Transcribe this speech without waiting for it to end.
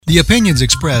The opinions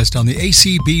expressed on the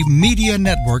ACB Media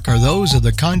Network are those of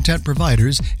the content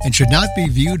providers and should not be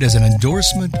viewed as an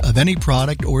endorsement of any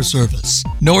product or service.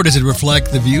 Nor does it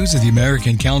reflect the views of the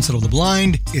American Council of the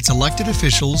Blind, its elected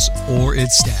officials, or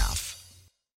its staff.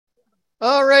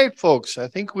 All right, folks, I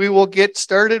think we will get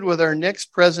started with our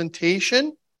next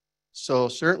presentation. So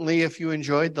certainly if you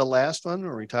enjoyed the last one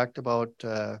where we talked about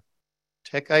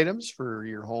tech items for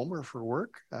your home or for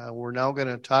work, we're now going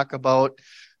to talk about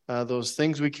those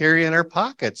things we carry in our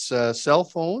pockets, cell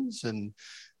phones and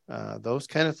those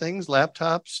kind of things,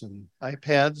 laptops and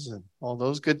iPads and all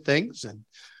those good things. And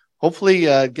hopefully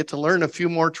get to learn a few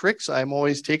more tricks. I'm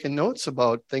always taking notes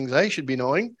about things I should be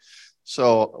knowing.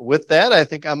 So with that, I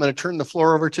think I'm going to turn the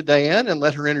floor over to Diane and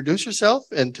let her introduce herself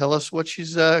and tell us what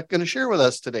she's going to share with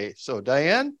us today. So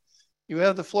Diane, you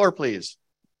have the floor, please.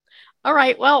 All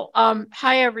right. Well,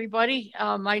 hi, everybody.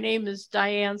 My name is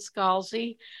Diane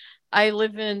Scalzi. I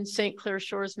live in St. Clair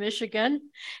Shores, Michigan,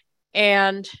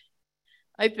 and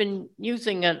I've been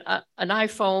using an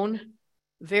iPhone,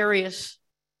 various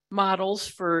models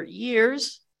for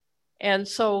years. And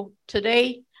so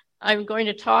today I'm going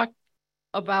to talk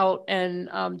about and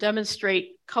demonstrate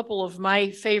a couple of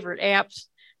my favorite apps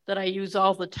that I use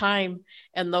all the time.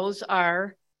 And those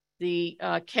are the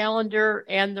calendar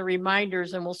and the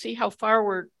reminders. And we'll see how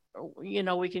far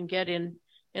we can get in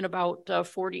about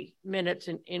 40 minutes,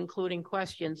 including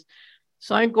questions.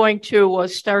 So I'm going to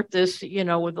start this,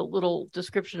 with a little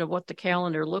description of what the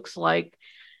calendar looks like.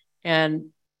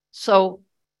 And so,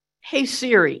 hey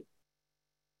Siri,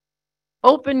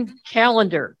 open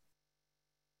calendar.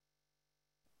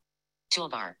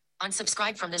 Toolbar,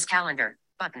 unsubscribe from this calendar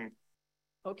button.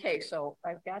 Okay, so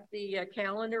I've got the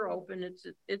calendar open.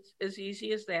 It's as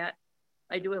easy as that.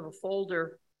 I do have a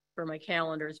folder for my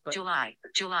calendars, but July,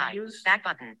 back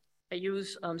button. I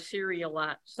use Siri a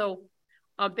lot. So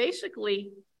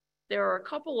basically, there are a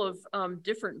couple of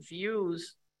different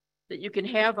views that you can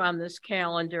have on this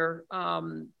calendar.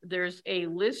 There's a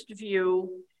list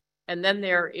view, and then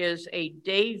there is a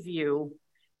day view,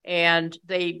 and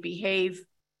they behave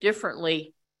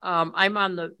differently. I'm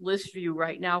on the list view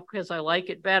right now because I like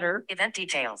it better. Event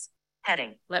details,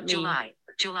 heading, July,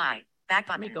 back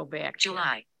button. Let me go back.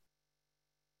 July.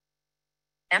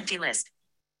 Empty list.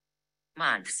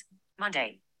 Months.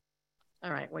 Monday. All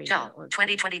right, wait.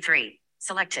 2023.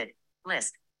 Selected.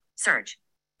 List. Search.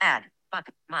 Add.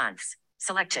 Button. Months.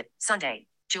 Selected. Sunday.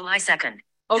 July 2nd.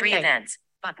 Okay. 3 events.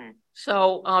 Button.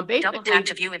 So basically, double tap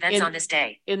to view events on this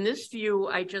day. In this view,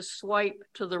 I just swipe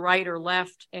to the right or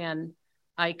left, and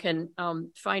I can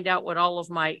find out what all of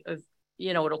my,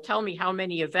 it'll tell me how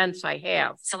many events I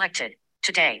have. Selected.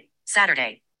 Today.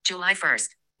 Saturday. July 1st.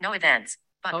 No events.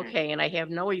 Button. Okay, and I have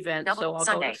no events, double so I'll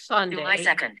Sunday, go to Sunday. July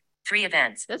 2nd, 3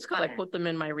 events. That's because I put them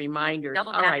in my reminders.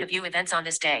 Double tap to view events on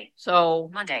this day.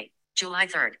 So Monday, July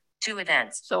 3rd, 2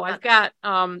 events. So I've got,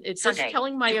 it's Sunday, just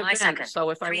telling my July events. 2nd, so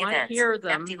if I want to hear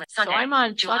them, Sunday, so I'm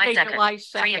on Sunday, July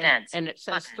 2nd, 3 events. and it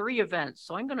says 3 events.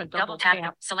 So I'm going to double tap.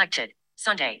 tap. Selected.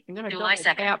 Sunday, I'm going to July double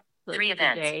 2nd, tap 3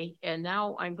 events. Day, and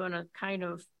now I'm going to kind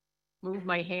of move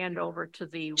my hand over to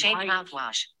the change right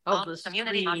mouthwash. of the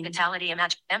Community screen. Hospitality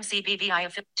Imagine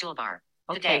MCBVI toolbar.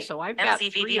 Okay, Today, so I've got 3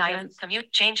 events.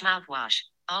 Change mouthwash.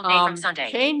 All day from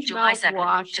Sunday. Change July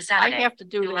mouthwash. 2nd to Saturday. I have to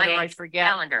do July that, or I 8th, forget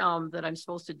calendar. that I'm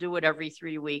supposed to do it every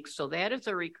 3 weeks. So that is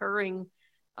a recurring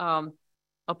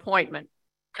appointment.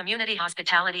 Community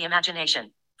Hospitality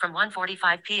Imagination from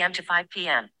 1:45 p.m. to 5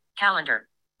 p.m. Calendar.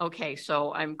 Okay,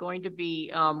 so I'm going to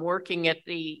be working at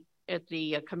the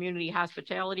community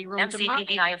hospitality room tomorrow.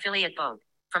 MCBVI affiliate vote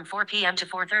from 4 p.m. to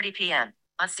 4:30 p.m.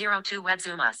 Us 02 Web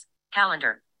Zoom Us.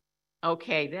 Calendar.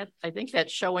 Okay, I think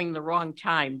that's showing the wrong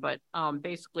time, but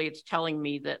basically it's telling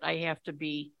me that I have to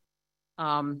be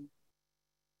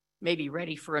maybe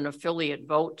ready for an affiliate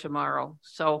vote tomorrow.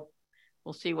 So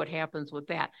we'll see what happens with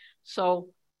that.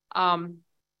 So so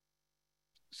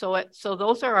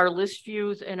those are our list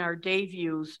views and our day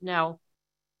views. Now,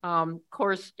 of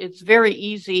course, it's very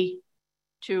easy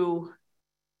to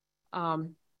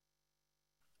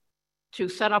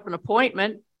set up an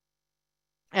appointment.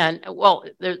 And well,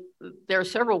 there are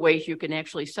several ways you can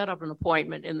actually set up an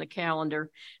appointment in the calendar.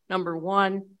 Number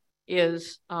one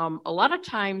is a lot of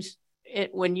times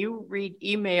when you read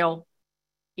emails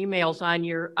on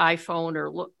your iPhone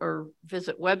or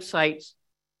visit websites,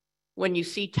 when you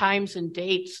see times and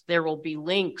dates, there will be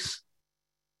links.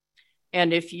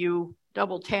 And if you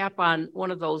double tap on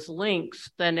one of those links,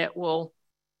 then it will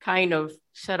kind of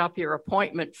set up your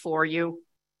appointment for you.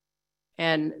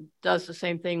 And does the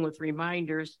same thing with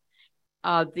reminders.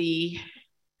 The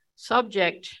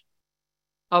subject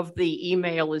of the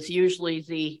email is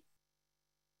usually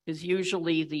is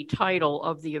usually the title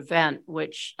of the event,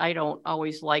 which I don't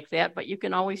always like that, but you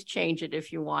can always change it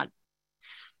if you want.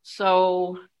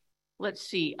 So let's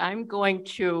see, I'm going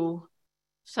to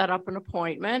set up an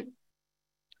appointment.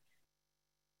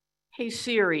 Hey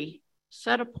Siri,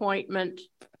 set appointment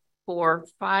for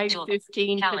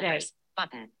 5:15 today.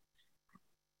 Button.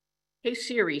 Hey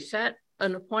Siri, set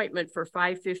an appointment for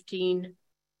 5:15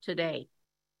 today.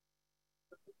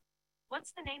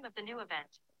 What's the name of the new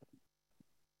event?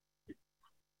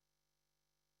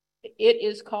 It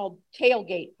is called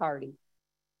Tailgate Party.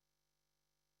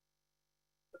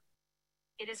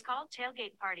 It is called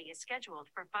Tailgate Party is scheduled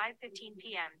for 5:15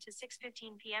 p.m. to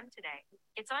 6:15 p.m. today.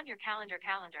 It's on your calendar.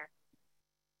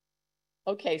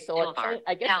 Okay, so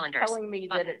I guess Calendars. it's telling me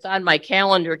Button. that it's on my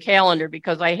calendar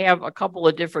because I have a couple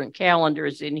of different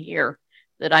calendars in here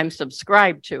that I'm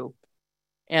subscribed to.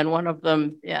 And one of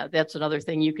them, yeah, that's another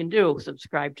thing you can do.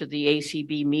 Subscribe to the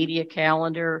ACB Media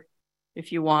calendar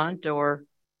if you want, or,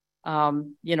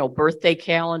 birthday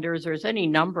calendars. There's any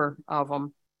number of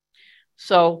them.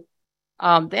 So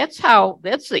that's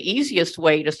the easiest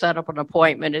way to set up an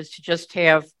appointment, is to just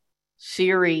have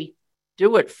Siri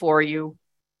do it for you.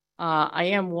 I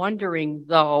am wondering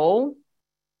though,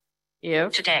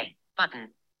 if today button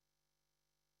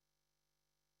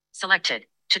selected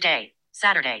today,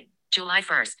 Saturday, July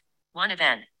 1st, one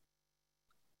event.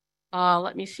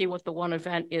 Let me see what the one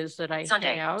event is that I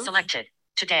Sunday, have. Selected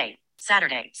today,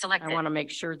 Saturday, selected. I want to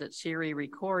make sure that Siri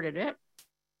recorded it.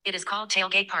 It is called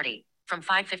Tailgate Party from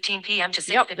 5:15 p.m. to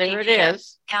 6:15 Yep, there it p.m.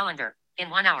 is. Calendar in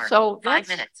 1 hour. So 5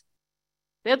 minutes.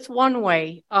 That's one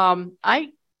way.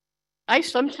 I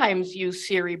sometimes use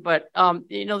Siri, but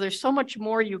there's so much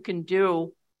more you can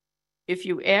do if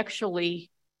you actually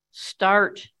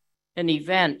start an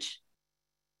event.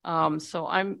 So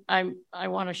I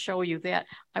want to show you that.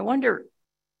 I wonder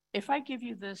if I give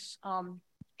you this.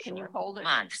 Can you hold it?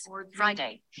 Months.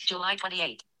 Friday, July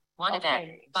 28th. One event.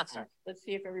 Button. Let's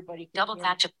see if everybody can Double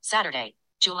tap to Saturday,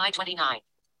 July 29th.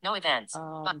 No events.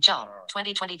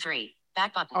 2023.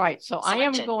 Back button. All right. So Selected. I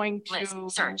am going to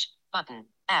List. Search button.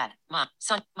 Add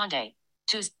Monday,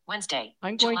 Tuesday, Wednesday.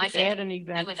 I'm going July to 5th. add an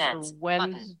event New events. for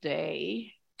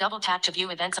Wednesday. Double tap to view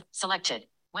events. Selected.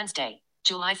 Wednesday,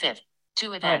 July 5th.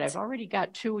 2 events. All right, I've already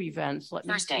got 2 events. Let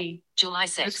Thursday, me see. July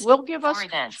 6th. This will give us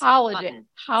holidays.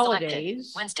 Selected.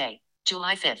 Wednesday,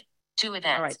 July 5th. 2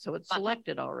 events. All right, so it's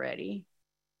selected already.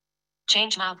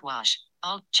 Change mouthwash.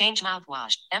 Change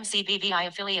mouthwash. MCBVI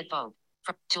affiliate vote.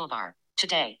 From toolbar.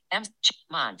 Today.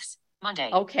 Months.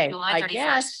 Monday. Okay, July 31st. I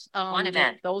guess one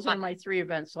event. Those are my 3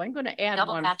 events. So I'm going to add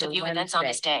double one tap for to view Wednesday. events on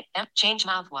this day. Change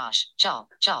mouthwash. Jul.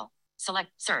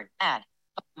 Select. Cert. Add.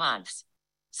 Months.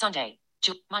 Sunday.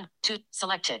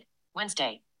 Selected.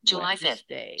 Wednesday. July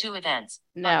 5th. 2 events.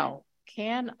 Now,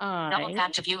 can I double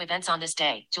tap to view events on this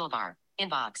day? Toolbar.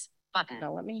 Inbox. Button.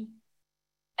 Now let me.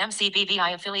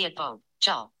 MCBVI affiliate vote.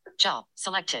 Jul.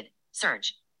 Selected.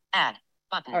 Search. Add.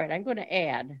 Button. All right, I'm going to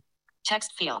add.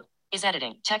 Text field. Is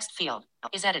editing. Text field.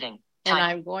 Is editing. And Type.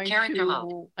 I'm going Character to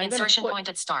mode. Insertion point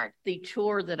at start. The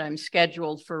tour that I'm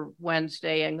scheduled for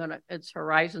Wednesday. It's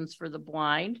Horizons for the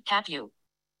Blind. Cap U.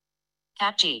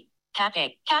 Cap G. Cap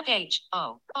A. Cap H.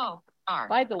 O. R.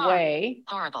 By the way.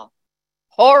 Horrible.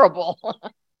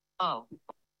 O.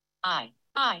 I.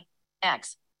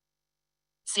 X.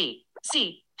 C.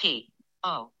 P.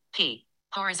 O. P.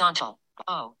 Horizontal.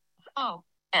 O.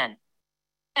 N.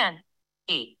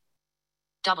 E.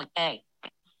 W. A.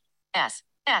 S.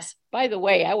 By the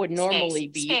way, I would normally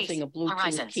be space, using a Bluetooth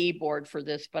Horizons. keyboard for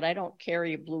this, but I don't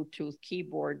carry a Bluetooth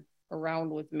keyboard around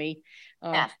with me.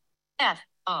 F.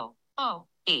 O.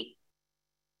 E.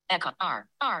 Echo.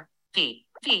 R. V.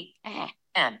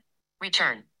 N.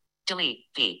 Return. Delete.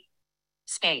 V.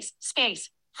 Space.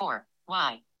 4.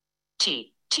 Y.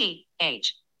 T.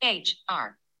 H.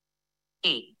 R.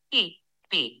 E. B.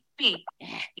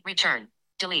 Return.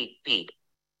 Delete. B.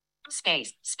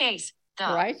 Space. The.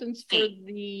 Horizons for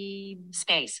V. the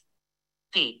Space.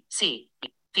 V. C.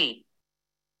 V.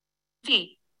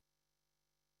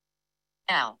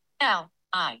 L.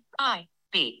 I.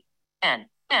 B. N.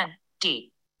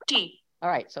 D. All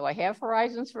right, so I have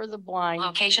Horizons for the Blind.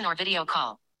 Location or video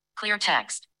call. Clear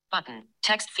text. Button.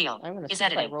 Text field. I'm going to Is see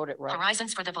if I editing. wrote it right.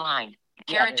 Horizons for the Blind.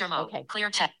 Yeah, Character it is. mode. Okay. Clear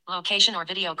text. Location or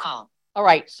video call. All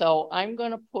right, so I'm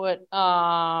going to put,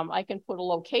 I can put a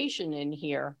location in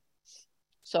here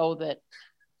so that,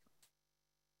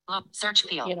 Search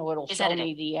field. it'll Is show editing.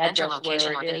 me the Enter address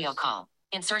location or where it video is. call.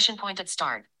 Insertion point at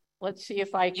start. Let's see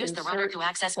if I can Use the runner search to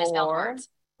access misspelled for words.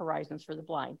 Horizons for the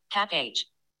Blind. Cap H.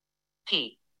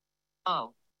 P.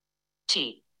 O.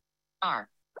 T. R.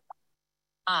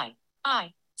 I.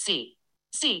 C.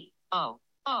 O.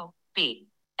 O B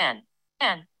N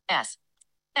N S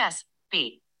S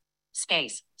B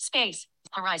space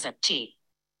horizon T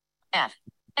F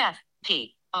F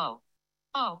P O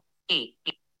O E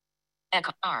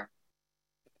echo R.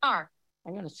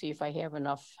 I'm going to see if I have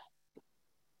enough.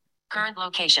 Current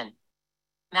location.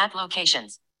 Map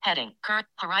locations. Heading. Current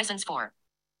horizons 4.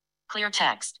 Clear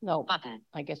text. No. Button.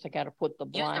 I guess I got to put the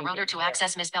blind. Use the rotor to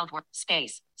access misspelled word.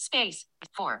 Space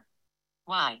 4.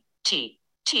 Y T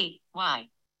T Y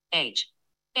H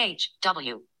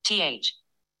W T H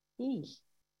E.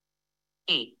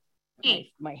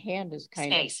 E. My hand is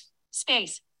kind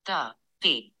Space. The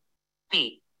B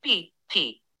P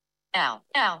L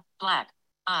black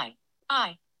I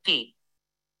B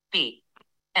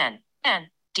N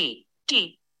D.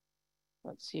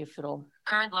 Let's see if it'll.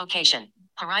 Current location.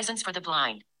 Horizons for the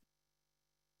blind.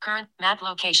 Current map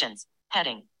locations.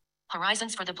 Heading.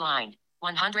 Horizons for the blind.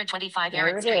 125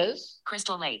 There it is.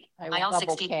 Crystal Lake. IL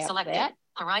 60 selected. That.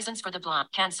 Horizons for the blind.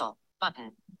 Cancel.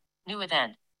 Button. New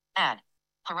event. Add.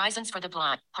 Horizons for the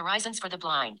blind.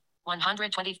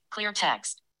 120. Clear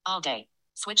text. All day.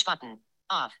 Switch button.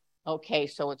 Off. Okay,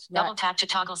 so it's not. Double tap to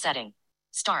toggle setting.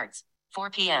 Starts. 4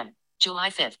 p.m. July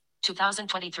 5th,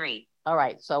 2023. All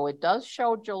right, so it does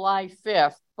show July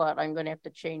 5th, but I'm going to have to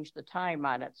change the time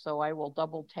on it. So I will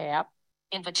double tap.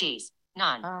 Invitees.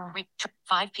 None.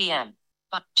 5 p.m.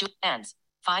 But ends.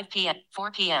 5 p.m.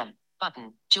 4 p.m.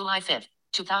 Button. July 5th,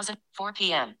 4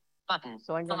 p.m. Button.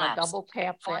 So I'm going to double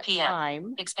tap 4 that p.m.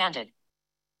 time. Expanded.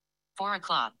 4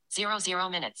 o'clock. 00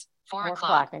 minutes. 4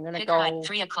 o'clock. I'm going to go.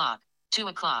 3 o'clock. 2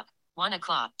 o'clock. 1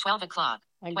 o'clock. 12 o'clock.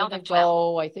 I'm going to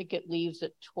go, I think it leaves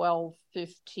at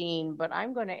 12:15, but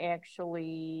I'm going to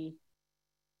actually,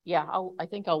 I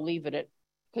think I'll leave it at,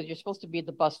 because you're supposed to be at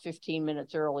the bus 15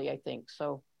 minutes early, I think.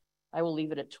 So I will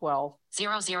leave it at 12.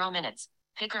 00 minutes.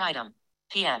 Picker item.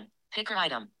 PM. Picker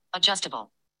item.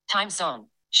 Adjustable. Time zone.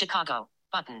 Chicago.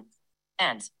 Button.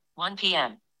 Ends. 1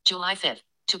 p.m. July 5th,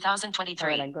 2023. All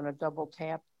right, I'm going to double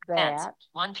tap that. Ends.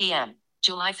 1 p.m.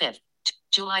 July 5th.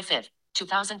 July 5th,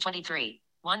 2023.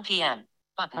 1 p.m.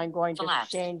 Button. I'm going to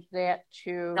change that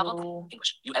to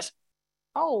English, US.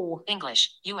 Oh.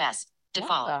 English, US.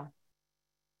 Default.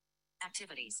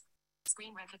 Activities.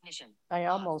 Screen recognition. I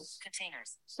almost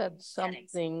containers. Said something.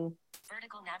 Settings.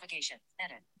 Vertical navigation.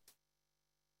 Edit.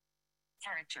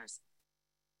 Characters.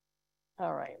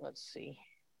 All right, let's see.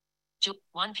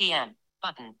 1 p.m.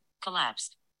 Button.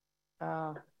 Collapsed.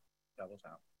 Double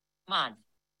tap. Month.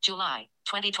 July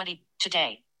 2020.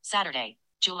 Today. Saturday.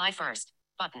 July 1st.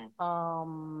 Button.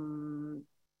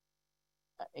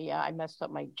 Yeah, I messed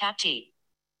up my Cap T.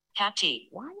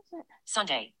 Why is it?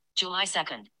 Sunday, July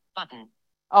 2nd. Button.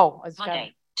 Oh, it's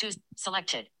Monday. Tuesday.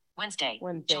 Selected. Wednesday.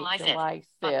 July 5th.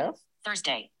 Button.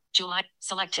 Thursday. July.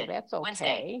 Selected. So that's okay.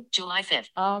 Wednesday. July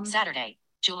 5th. Saturday.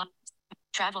 July.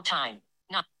 Travel time.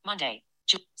 Not Monday.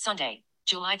 Sunday.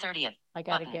 July 30th. I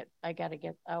gotta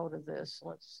get out of this.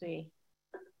 Let's see.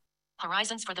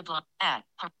 Horizons for the blind. Add.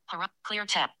 Clear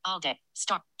tap. All day.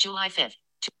 Start. July 5th.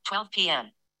 12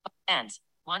 p.m. Ends.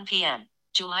 1 p.m.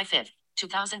 July 5th.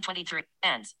 2023.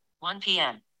 Ends. 1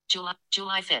 p.m. July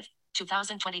 5th.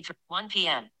 2023. 1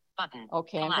 p.m. Button.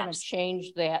 Okay, collapse. I'm going to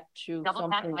change that to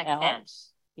something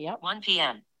else. Yep. 1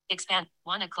 p.m. Expand.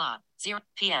 1 o'clock. 0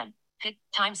 p.m. Pick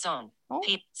time zone.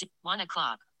 1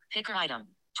 o'clock. Picker item.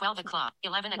 12 o'clock.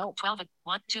 11 o'clock. 12 o'clock.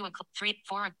 1, 2 o'clock. 3,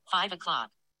 4, 5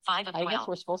 o'clock. 5 o'clock. I guess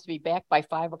we're supposed to be back by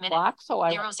 5 o'clock, so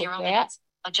I will put that. Minutes.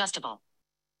 Adjustable.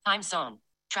 Time zone.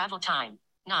 Travel time.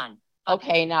 None.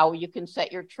 Okay, now you can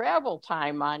set your travel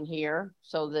time on here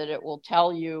so that it will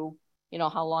tell you,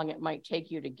 how long it might take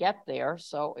you to get there.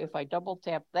 So if I double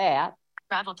tap that.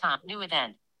 Travel time. New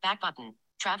event. Back button.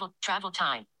 Travel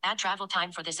time. Add travel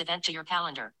time for this event to your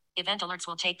calendar. Event alerts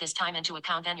will take this time into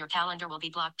account and your calendar will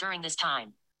be blocked during this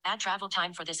time. Add travel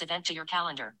time for this event to your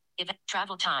calendar. Event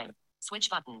travel time.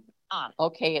 Switch button. On.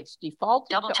 Okay, it's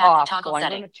defaulted Double to tap off, toggle so I'm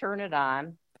setting. going to turn it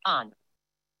on. On.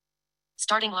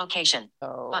 Starting location.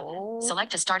 Oh. Button.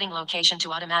 Select a starting location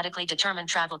to automatically determine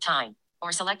travel time,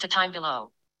 or select a time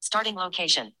below. Starting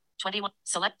location. 21.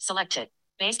 Selected.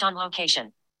 Based on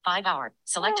location. 5 hour.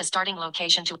 Select a starting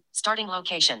location to starting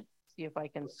location. See if I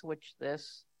can switch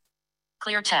this.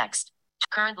 Clear text.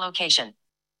 Current location.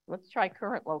 Let's try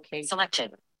current location.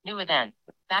 Selected. New event.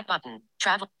 Back button.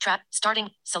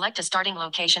 Starting. Select a starting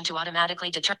location to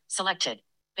automatically determine. Selected.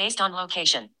 Based on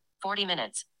location. 40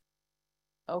 minutes.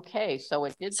 Okay, so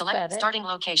it did select set it. Starting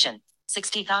location.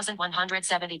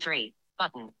 60,173.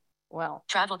 Button. Well.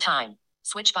 Travel time.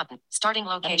 Switch button. Starting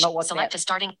location. Select a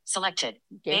starting. Selected.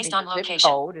 Based on location.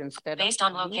 Code instead based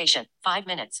on location. 5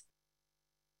 minutes.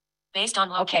 Based on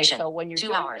Okay, location. so when you're 2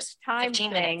 doing hours. this time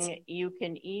 15 thing, minutes. you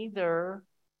can either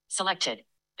Selected.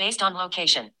 Based on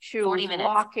location. choose 40 minutes.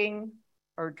 walking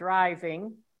or driving.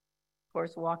 Of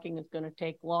course, walking is going to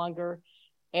take longer.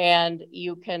 And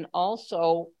you can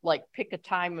also like pick a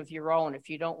time of your own if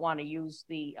you don't want to use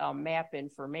the map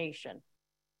information.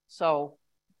 So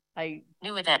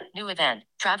New event,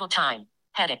 travel time,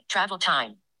 heading, travel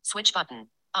time, switch button,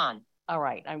 on. All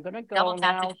right, I'm going to go Double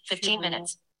tap now 15 to,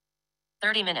 minutes,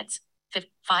 30 minutes,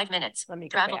 5 minutes. Let me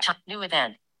go travel back. time, new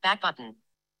event, back button,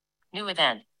 new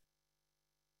event.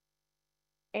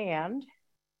 And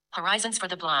Horizons for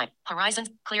the blind, horizons,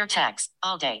 clear text,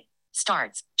 all day,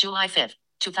 starts, July 5th,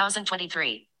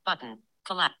 2023, button,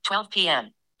 collapse, 12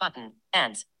 p.m., button,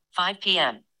 ends, 5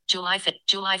 p.m., July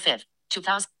 5th,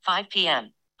 5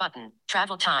 p.m., button,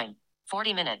 travel time,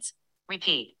 40 minutes,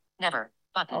 repeat, never,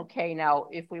 button. okay, now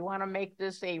if we want to make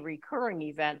this a recurring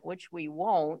event, which we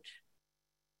won't,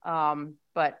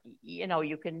 but you know,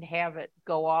 you can have it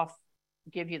go off,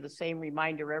 give you the same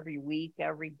reminder every week,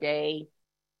 every day,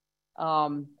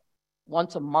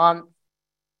 once a month,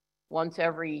 once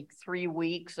every 3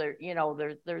 weeks, or you know,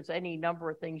 there's any number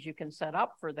of things you can set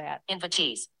up for that.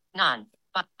 Invitees, none,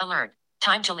 but alert,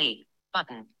 time to leave,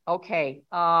 button. Okay,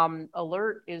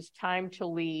 alert is time to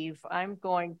leave. I'm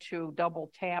going to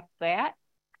double tap that.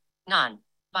 None,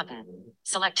 button,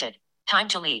 selected, time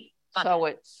to leave, button. So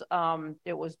it's,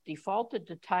 it was defaulted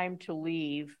to time to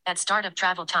leave. At start of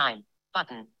travel time,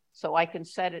 button. So I can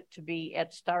set it to be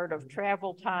at start of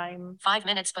travel time. 5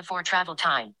 minutes before travel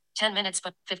time, 10 minutes,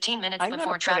 but 15 minutes I'm before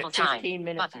gonna travel put it 15 time.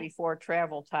 minutes button. before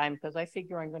travel time because I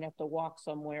figure I'm going to have to walk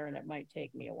somewhere and it might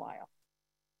take me a while.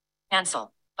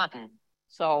 Cancel, button.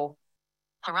 So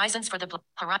Horizons for the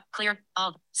clear,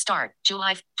 all, start,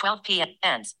 July 12 p.m.,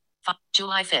 ends,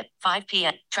 July 5th, 5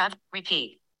 p.m., travel,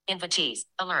 repeat, invitees,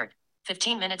 alert,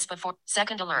 15 minutes before,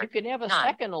 second alert. you can have a none,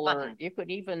 second alert. button. You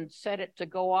could even set it to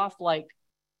go off like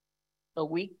a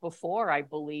week before, I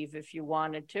believe, if you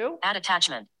wanted to. Add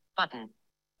attachment, button.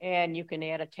 And you can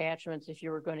add attachments if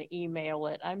you were going to email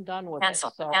it. I'm done with Cancel,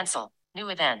 it. So cancel, new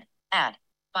event, add,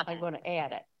 button. I'm going to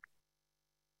add it.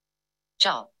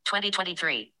 July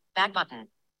 2023, back button.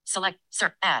 Select,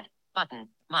 add, button,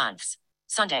 months.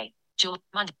 Sunday,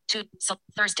 Monday,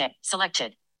 Thursday,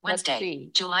 selected. Wednesday,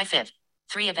 July 5th,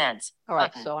 3 events. All right,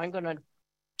 button. so I'm going to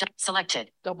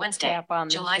Selected. double Wednesday, tap on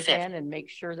July this 5th. again and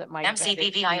make sure that my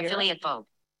MCBVI affiliate vote.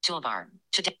 Toolbar.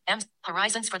 Today,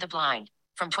 Horizons for the blind.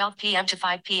 From 12 p.m. to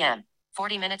 5 p.m.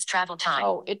 40 minutes travel time.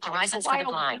 So it Horizons takes a for the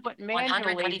while blind. to do it manually,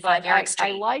 125 but Eric I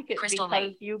Street. like it Crystal because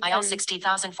Lake. you IL can,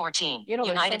 60014. you know,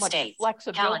 there's United so much States.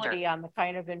 flexibility Calendar. on the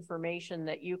kind of information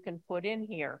that you can put in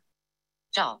here.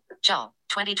 July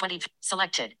 2020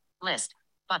 selected list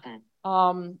button.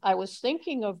 I was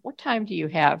thinking of what time do you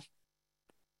have?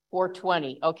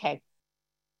 4:20. Okay.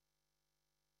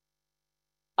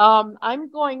 I'm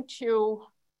going to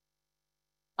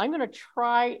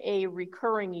try a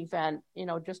recurring event, you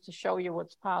know, just to show you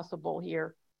what's possible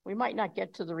here. We might not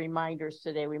get to the reminders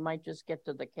today. We might just get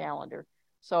to the calendar.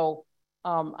 So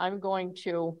I'm going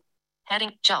to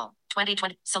heading July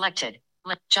 2020 selected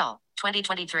July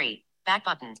 2023 back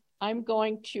button. I'm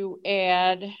going to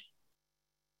add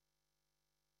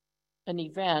an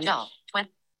event. July 20.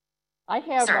 I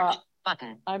have search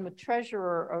button. I'm a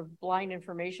treasurer of Blind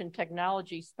Information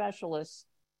Technology Specialists,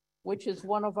 which is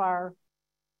one of our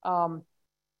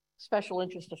special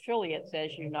interest affiliates,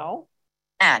 as you know.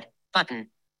 Add button.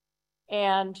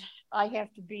 And I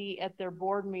have to be at their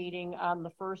board meeting on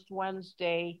the first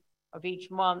Wednesday of each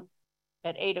month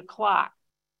at 8 o'clock.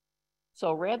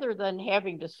 So rather than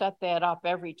having to set that up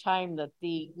every time that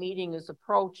the meeting is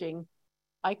approaching,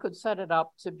 I could set it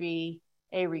up to be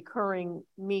a recurring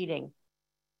meeting.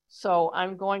 So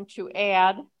I'm going to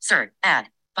add. Add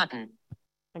button.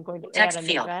 I'm going to text add an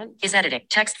field. event. Is editing.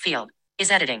 Text field. Is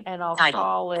editing. And I'll title.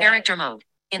 call it. Character mode.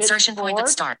 Insertion point board. at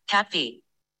start. Cat B.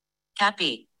 Cat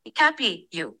B. Cat B.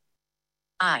 U.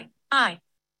 I.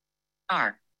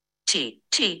 R. T.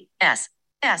 T. S.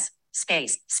 S.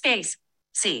 Space. Space.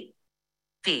 C.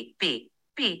 B. B.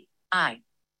 B. I.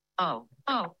 O.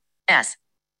 O. S.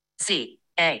 Z.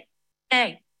 A.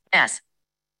 A. S.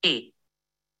 E.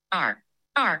 R.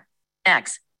 R.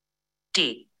 X.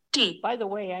 D. D. By the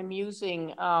way, I'm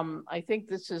using, I think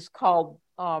this is called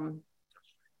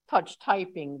touch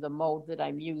typing, the mode that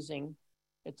I'm using.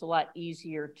 It's a lot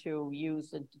easier to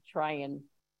use than to try and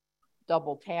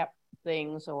double tap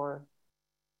things or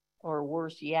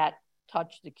worse yet,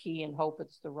 touch the key and hope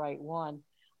it's the right one.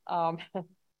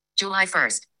 July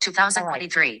 1st,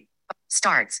 2023. Right.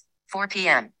 Starts 4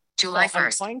 p.m. July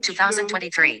 1st,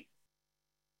 2023.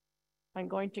 I'm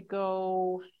going to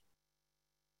go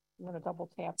I'm going to double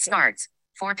tap. Starts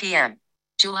 4 p.m.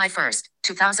 July 1st,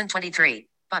 2023.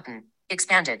 Button.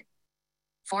 Expanded.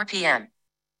 4 p.m.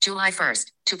 July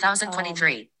 1st,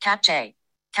 2023. Cap J.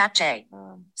 Cap J.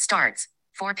 Starts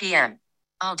 4 p.m.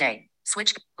 All day.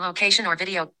 Switch location or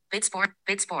video. Bitsboard.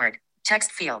 Bitsboard.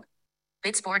 Text field.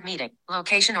 Bitsboard meeting.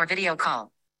 Location or video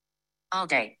call. All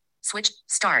day. Switch.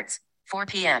 Starts 4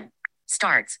 p.m.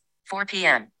 Starts 4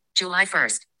 p.m. July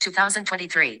 1st,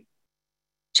 2023.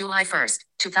 July 1st,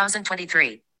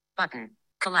 2023. Button.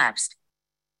 Collapsed.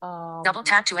 Double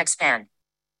tap to expand.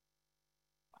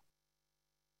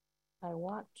 I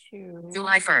want to.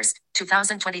 July 1st,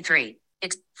 2023.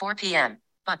 4 p.m.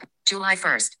 Button. July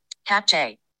 1st. Cap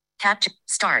J. Cap J.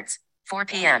 Starts 4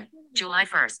 p.m. July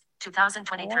 1st,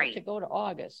 2023. I want to go to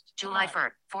August. July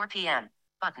 1st, 4 p.m.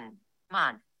 Button.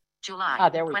 Month. July.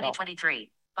 There we 2023.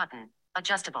 Go. Button.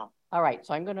 Adjustable. All right,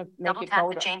 so I'm going to make double it tap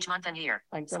go to change month and year.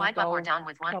 Swipe up or down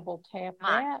with one. Double tap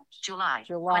month. that. July.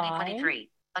 2023.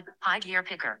 A hide year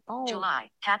picker.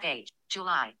 July. Cap age.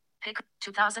 July. Pick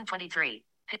 2023.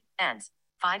 Pick ends.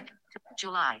 5.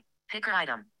 July. Picker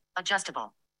item.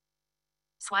 Adjustable.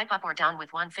 Swipe up or down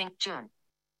with one finger. June.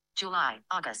 July.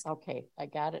 August. Okay, I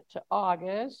got it to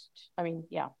August.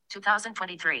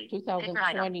 2023.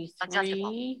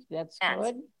 2023. That's ends.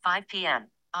 good. 5 p.m.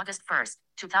 August 1st,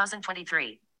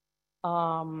 2023.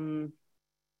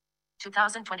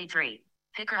 2023.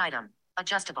 Picker item.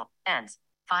 Adjustable. Ends.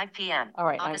 5 p.m. All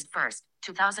right. August 1st,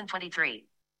 2023.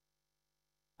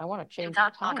 I want to change the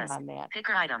time August. on that.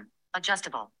 Picker item.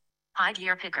 Adjustable. Hide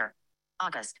year picker.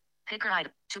 August. Picker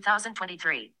item.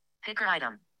 2023. Picker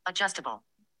item. Adjustable.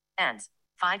 Ends.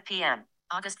 5 p.m.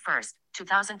 August 1st,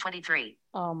 2023.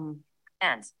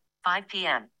 Ends. 5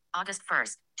 p.m. August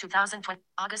 1st, 2020.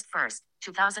 August 1st,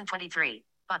 2023.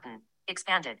 Button.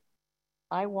 Expanded.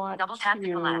 I want double tap to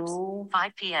collapse.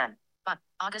 5 p.m. But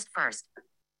August 1st.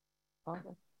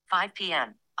 5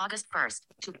 p.m. August 1st.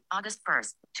 August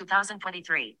 1st,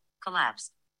 2023.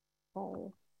 Collapse.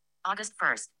 August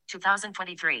 1st,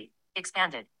 2023.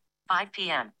 Expanded. 5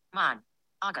 p.m. Month.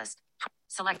 August.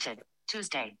 Selected.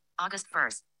 Tuesday. August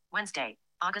 1st. Wednesday.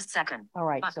 August 2nd. All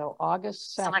right. But so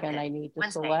August 2nd, selected. I need to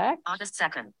Wednesday, select. August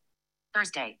 2nd.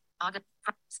 Thursday. August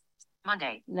 1st.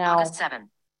 Monday. Now, August 7th.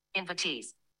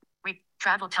 Invitees.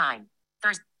 Travel time.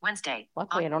 Thursday. Wednesday.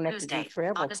 Luckily, I don't have Tuesday, to do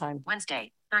travel August, time.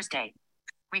 Wednesday. Thursday.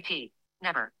 Repeat.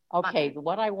 Never. Okay. Button.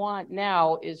 What I want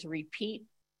now is repeat,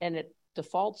 and it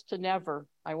defaults to never.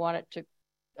 I want it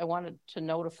to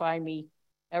notify me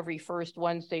every first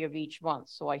Wednesday of each month.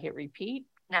 So I hit repeat.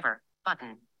 Never.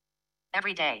 Button.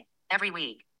 Every day. Every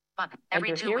week. Button.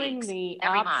 Every 2 weeks. The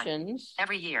every options. month.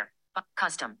 Every year.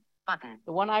 Custom. Button.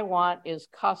 The one I want is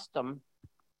custom.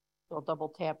 So I'll double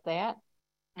tap that.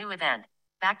 New event.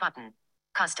 Back button.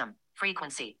 Custom.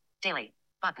 Frequency. Daily.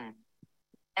 Button.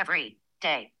 Every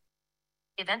day.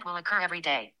 Event will occur every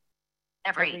day.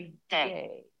 Every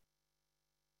day.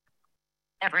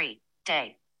 Every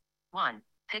day. 1.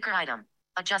 Picker item.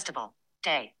 Adjustable.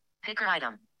 Day. Picker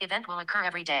item. Event will occur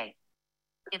every day.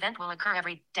 Event will occur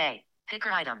every day.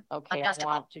 Picker item. Okay, adjustable.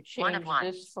 I want to change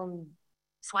this from...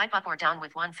 Swipe up or down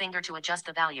with one finger to adjust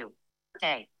the value.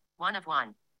 Day. 1 of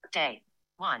 1. Day.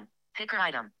 1. Picker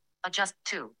item. Adjust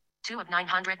 2. 2 of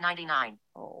 999.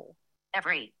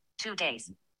 Every 2 days.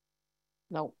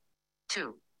 No.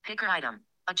 2. Picker item.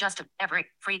 Adjust every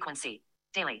frequency.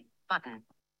 Daily. Button.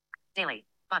 Daily.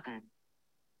 Button.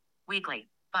 Weekly.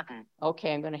 Button.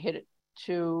 Okay, I'm going to hit it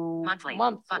to monthly.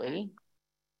 Monthly.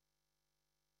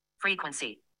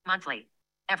 Frequency. Monthly.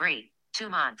 Every 2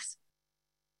 months.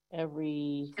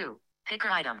 Every 2. Picker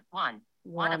item. 1.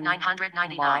 1 of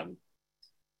 999. Month.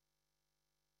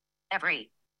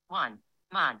 Every 1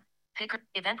 month. Picker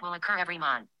event will occur every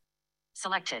month.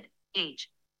 Selected. Each.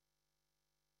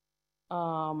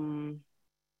 On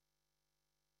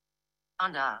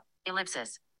the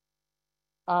ellipsis.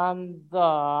 On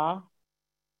the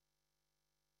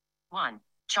 1.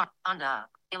 Chart. On the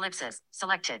ellipsis.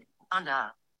 Selected. On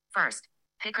the first.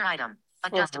 Picker item.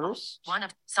 Adjustable. First. 1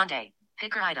 of Sunday.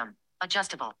 Picker item.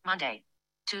 Adjustable. Monday.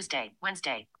 Tuesday.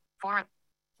 Wednesday. 4.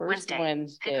 First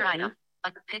Wednesday. Picker item.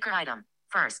 Picker item.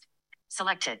 First.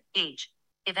 Selected. Each.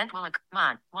 Event will occur.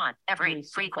 Month. 1. Every.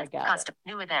 Frequent. Custom.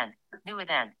 New event. New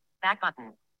event. Back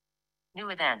button. New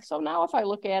event. So now if I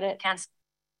look at it. Cancel.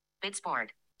 Bitsboard.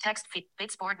 Text feed.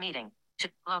 Bitsboard meeting. To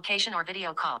location or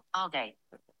video call. All day.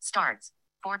 Starts.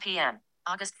 4 p.m.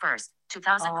 August 1st,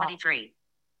 2023.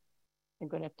 I'm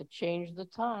going to have to change the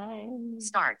time.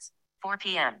 Starts. 4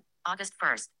 p.m. August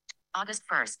 1st. August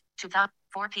 1st,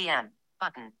 4 p.m.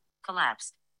 Button.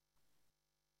 Collapsed.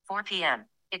 4 p.m.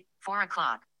 4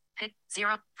 o'clock. Pick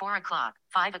 0, 4 o'clock,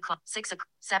 5 o'clock, 6 o'clock,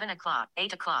 7 o'clock,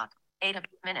 8 o'clock, 8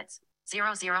 minutes,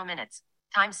 00 minutes.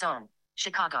 Time zone,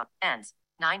 Chicago, ends,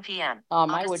 9 p.m.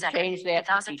 I would 2nd, change that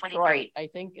to 2023. Detroit. I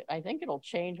think it'll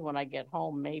change when I get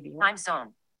home, maybe. Time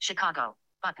zone, Chicago,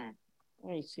 button.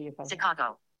 Let me see if I...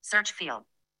 Chicago, search field.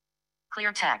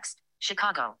 Clear text,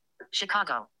 Chicago,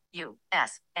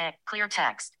 USA, clear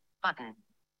text, button.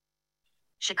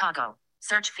 Chicago,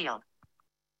 search field.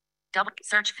 Double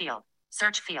search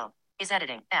field is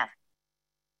editing F.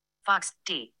 Fox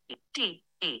D.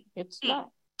 It's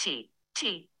not. T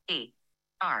E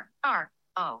R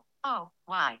O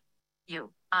Y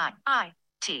U I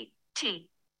T.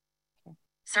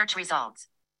 Search results.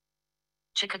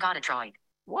 Chicago, Detroit.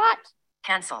 What?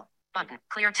 Cancel button.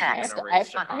 Clear text.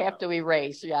 I have to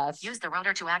erase. Yes. Use the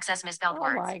rotor to access misspelled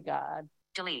words. Oh my God.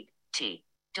 Delete T.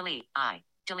 Delete I.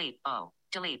 Delete O.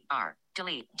 Delete R.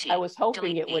 Delete T. I was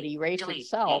hoping delete it would E, erase delete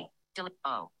itself. E, delete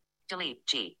O. Delete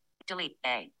G. Delete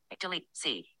A. Delete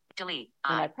C. Delete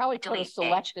And I. I probably could have delete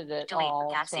selected H, it delete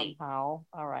all Cat C. somehow.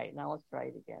 All right, now let's try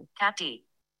it again. Cat D.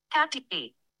 Cat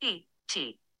D.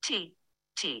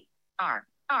 T. R.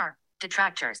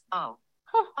 Detractors. O.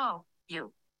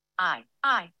 U. I.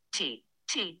 T.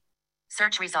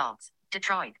 Search results.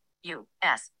 Detroit.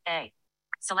 USA.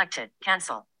 Selected.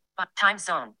 Cancel. But time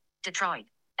zone. Detroit.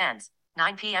 Ends.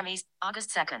 9 p.m. East.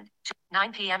 August 2nd.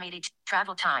 9 p.m. EDT.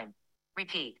 Travel time.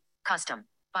 Repeat. Custom.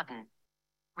 Button.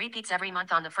 Repeats every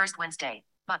month on the first Wednesday.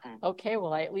 Button. Okay,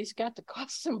 well, I at least got the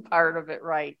custom part of it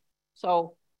right.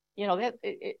 So, you know, that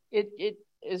it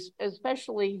is,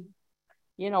 especially,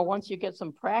 you know, once you get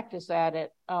some practice at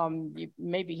it, you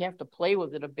maybe have to play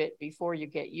with it a bit before you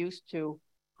get used to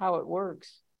how it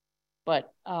works. But,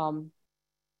 you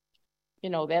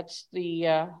know, that's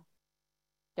the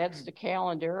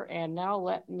calendar. And now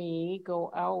let me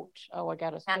go out. Oh, I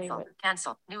got to save it.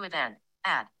 Cancel. New event.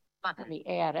 Add. Button. Let me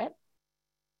add it.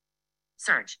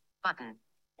 Search. Button.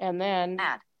 And then,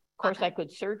 Add. of course, button. I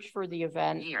could search for the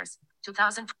event. Years.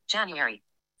 2000. January.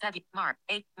 February. March.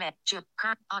 8. May. June.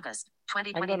 Current. August.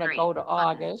 2023. I'm going to go to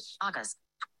August. August.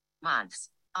 Months.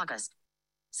 August.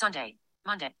 Sunday.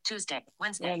 Monday. Tuesday.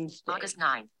 Wednesday. August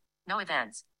 9. No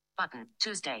events. Button.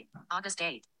 Tuesday. August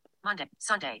 8. Monday.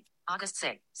 Sunday. August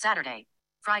 6. Saturday.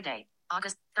 Friday.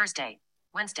 August. Thursday.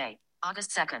 Wednesday.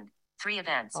 August 2nd. 3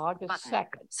 events. August button.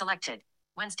 2nd. Selected.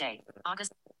 Wednesday.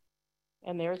 August.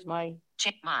 And there's my...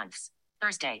 months.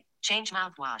 Thursday. Change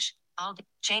mouthwash. All day.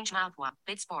 Change mouthwash.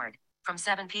 Bits board. From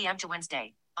 7 p.m. to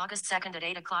Wednesday. August 2nd at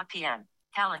 8 o'clock p.m.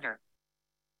 Calendar.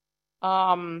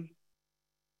 You'll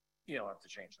have to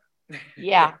change that.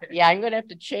 Yeah, I'm going to have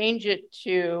to change it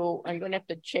to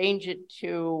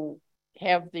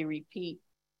have the repeat.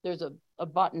 There's a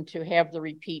button to have the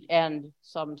repeat end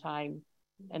sometime,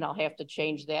 and I'll have to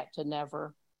change that to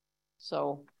never.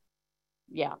 So,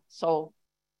 yeah. So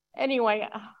anyway,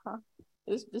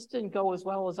 this didn't go as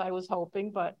well as I was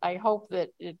hoping, but I hope that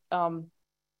it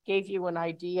gave you an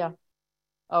idea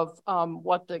of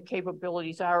what the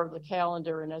capabilities are of the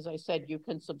calendar. And as I said, you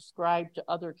can subscribe to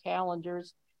other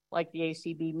calendars like the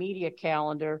ACB Media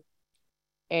calendar,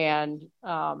 and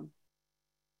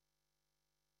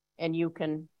you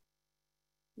can,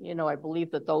 you know, I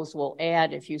believe that those will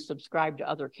add, if you subscribe to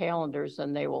other calendars,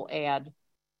 then they will add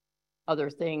other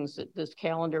things. This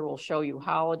calendar will show you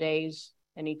holidays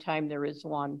anytime there is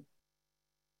one,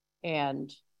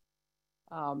 and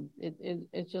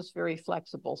it's just very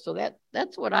flexible. So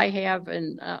that's what I have,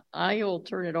 and I will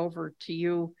turn it over to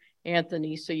you,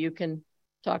 Anthony, so you can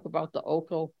talk about the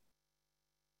OCO.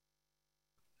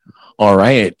 All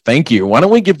right. Thank you. Why don't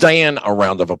we give Diane a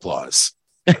round of applause?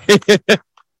 It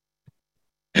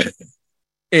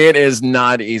is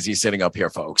not easy sitting up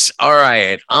here, folks. All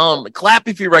right. Clap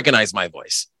if you recognize my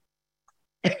voice.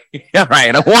 All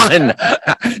right. A 1.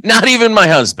 Not even my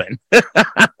husband.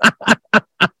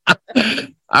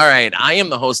 All right. I am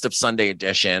the host of Sunday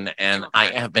Edition, and I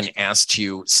have been asked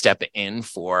to step in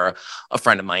for a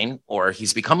friend of mine, or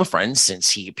he's become a friend since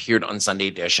he appeared on Sunday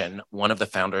Edition, one of the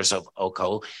founders of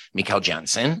OCO, Mikael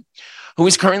Jansen, who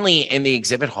is currently in the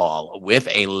exhibit hall with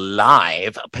a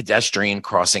live pedestrian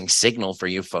crossing signal for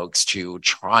you folks to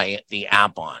try the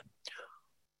app on.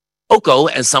 OCO,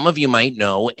 as some of you might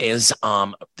know, is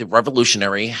the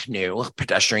revolutionary new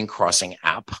pedestrian crossing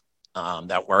app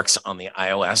that works on the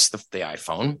iOS, the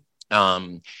iPhone.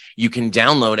 You can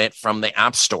download it from the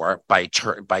App Store by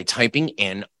typing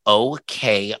in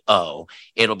OKO.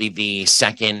 It'll be the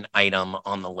second item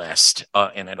on the list,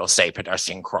 and it'll say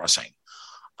pedestrian crossing.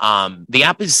 The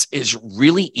app is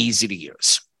really easy to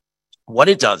use. What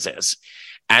it does is,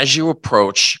 as you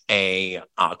approach a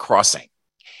crossing,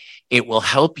 It will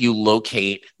help you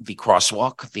locate the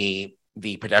crosswalk, the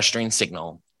pedestrian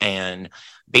signal, and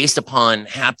based upon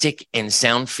haptic and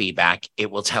sound feedback,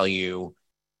 it will tell you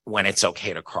when it's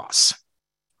okay to cross.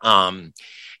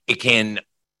 It can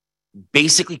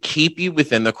basically keep you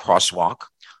within the crosswalk,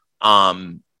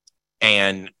 and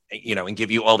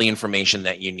give you all the information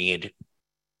that you need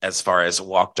as far as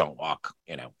walk, don't walk,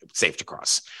 safe to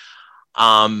cross.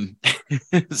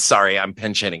 Sorry, I'm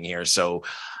pinch hitting here. So,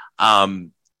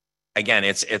 again,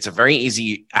 it's a very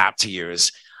easy app to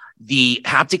use. The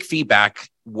haptic feedback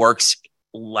works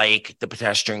like the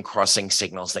pedestrian crossing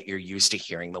signals that you're used to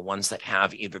hearing, the ones that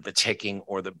have either the ticking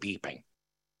or the beeping.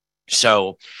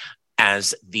 So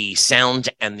as the sound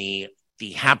and the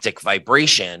haptic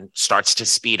vibration starts to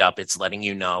speed up, it's letting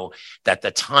you know that the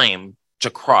time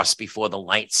to cross before the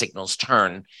light signals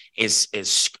turn is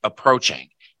approaching.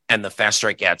 And the faster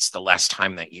it gets, the less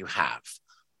time that you have.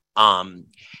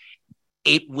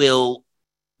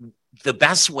 The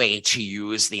best way to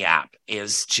use the app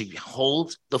is to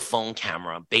hold the phone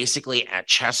camera basically at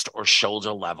chest or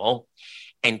shoulder level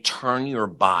and turn your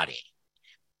body.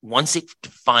 Once it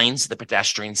finds the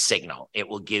pedestrian signal, it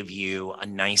will give you a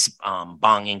nice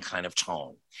bonging kind of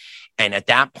tone. And at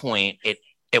that point,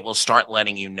 it will start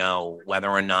letting you know whether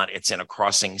or not it's in a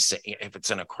crossing, if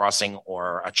it's in a crossing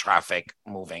or a traffic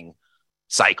moving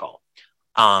cycle.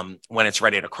 When it's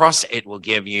ready to cross, it will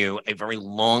give you a very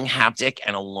long haptic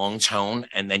and a long tone,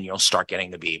 and then you'll start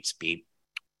getting the beeps, beep,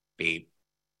 beep,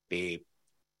 beep,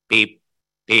 beep,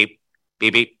 beep, beep,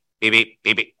 beep, beep, beep,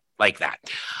 beep, beep, like that.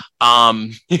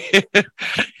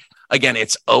 Again,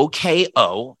 it's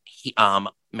OKO.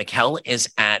 Mikkel is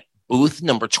at booth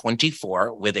number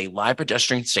 24 with a live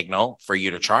pedestrian signal for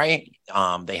you to try.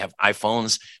 They have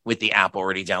iPhones with the app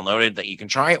already downloaded that you can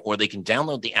try, or they can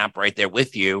download the app right there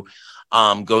with you.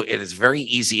 It is a very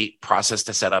easy process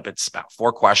to set up. It's about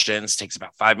 4 questions, takes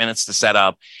about 5 minutes to set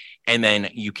up, and then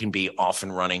you can be off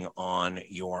and running on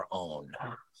your own.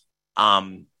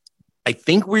 I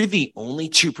think we're the only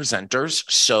 2 presenters,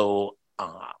 so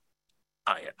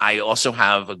I also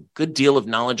have a good deal of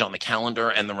knowledge on the calendar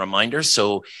and the reminders.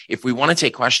 So if we want to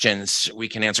take questions, we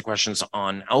can answer questions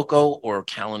on Elko or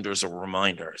calendars or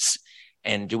reminders.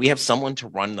 And do we have someone to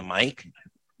run the mic?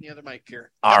 The other mic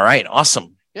here. All right,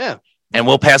 awesome. Yeah. And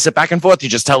we'll pass it back and forth. You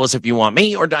just tell us if you want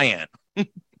me or Diane.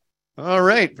 All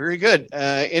right, very good.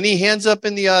 Any hands up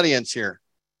in the audience here?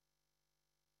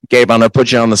 Gabe, I'm going to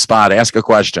put you on the spot. Ask a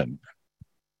question.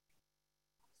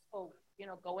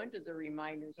 Go into the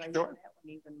reminders. I know that one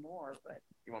even more, but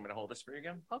you want me to hold this for you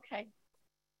again? Okay.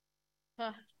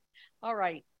 All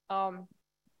right.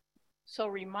 So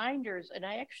reminders, and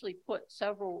I actually put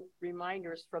several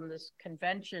reminders from this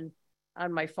convention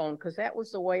on my phone because that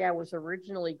was the way I was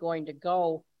originally going to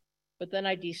go. But then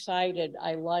I decided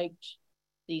I liked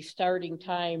the starting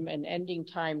time and ending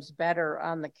times better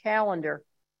on the calendar.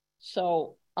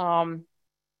 So let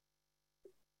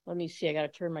me see. I got to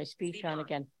turn my speech on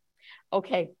again.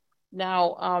 Okay,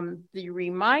 now the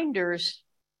reminders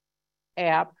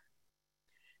app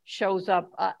shows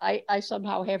up. I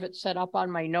somehow have it set up on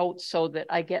my notes so that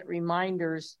I get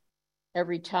reminders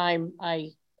every time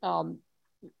every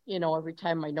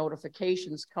time my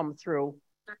notifications come through.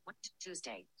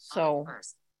 Tuesday. So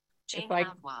if I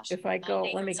go,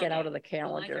 Monday, let me Sunday, get out of the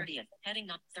calendar. July 30th, heading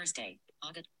up Thursday,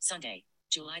 August, Sunday,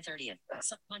 July 30th,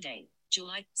 Monday,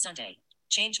 July, Sunday.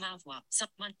 Change mouthwash.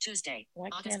 Tuesday, Why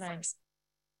August can't I? 1st.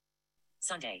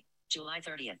 Sunday, July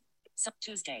 30th.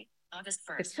 Tuesday, August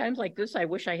 1st. It's times like this I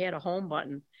wish I had a home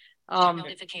button.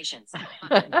 Notifications.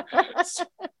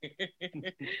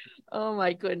 Oh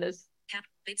my goodness. Cap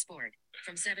Bates board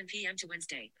from 7 p.m. to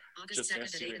Wednesday, August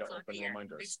 2nd at 8 o'clock p.m.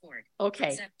 Bates board.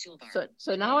 Okay.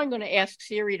 So now I'm going to ask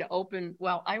Siri to open.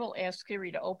 Well, I will ask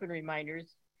Siri to open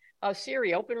reminders.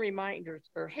 Siri, open reminders,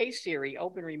 or hey Siri,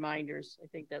 open reminders. I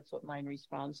think that's what mine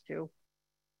responds to.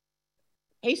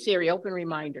 Hey Siri, open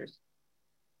reminders.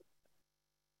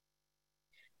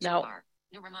 Now,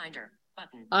 new reminder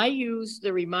button. I use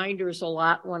the reminders a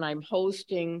lot when I'm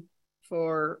hosting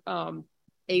for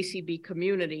ACB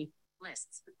community.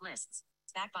 Lists,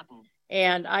 back button.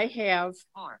 And I have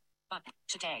more button.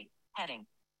 Today, heading.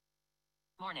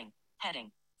 Morning,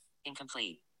 heading.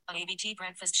 Incomplete. ABT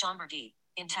breakfast chambre D.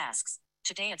 In tasks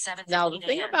today at 7. Now the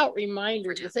thing about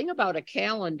reminders, the thing about the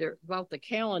calendar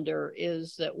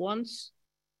is that once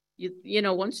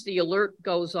once the alert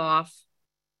goes off,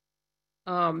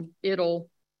 it'll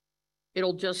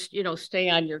just stay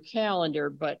on your calendar.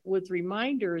 But with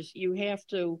reminders, you have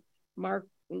to mark,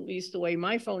 at least the way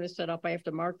my phone is set up, I have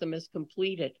to mark them as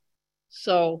completed.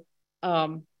 So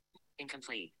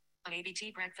incomplete.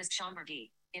 ABT breakfast Schomburg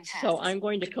in tasks. So I'm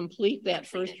going to complete that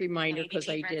Completed. first reminder because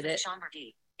I did it.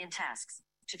 Schomburg in tasks.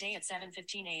 Today at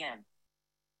 7:15 a.m.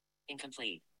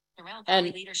 Incomplete. Corral And-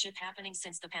 Poly leadership happening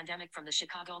since the pandemic from the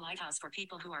Chicago Lighthouse for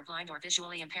people who are blind or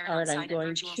visually impaired. All right, I'm on-site going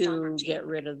virtual to Schomburg. get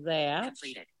rid of that.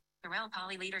 Completed. Corral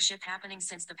Poly leadership happening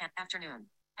since the afternoon.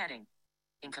 Heading.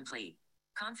 Incomplete.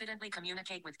 Confidently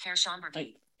communicate with Clair Schomburg.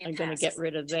 I'm going to get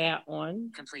rid of that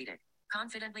one. Completed.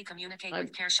 Confidently communicate I'm-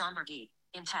 with Clair Schomburg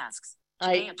in tasks.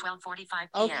 Today at 12:45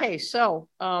 p.m. Okay, so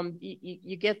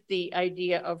you get the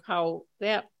idea of how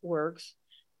that works.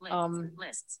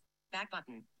 Lists. Back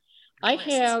button. I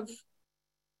Lists.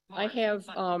 I have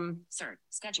button. Sir,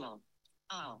 schedule.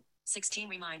 Oh, 16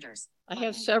 reminders. I have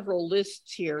Button. several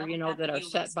lists here, Double you know, tap that the are view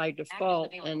set list. by Active default,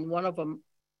 available. and one of them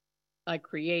I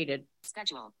created.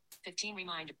 Schedule. 15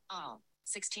 reminder. All.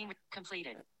 16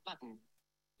 completed. Button.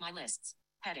 My lists.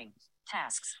 Heading.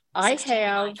 Tasks. I 16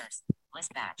 have- reminders.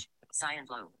 List batch. Cyan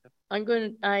blue. I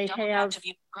Double tap have, to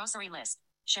view grocery list.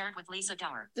 Shared with Lisa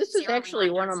Dower. this is Zero actually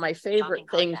one of reminders. my favorite Shopping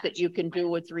cart things that batch. you can do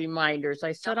with reminders.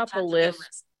 I set Double up a tap to view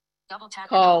list Double tap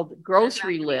called and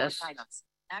grocery track list. items.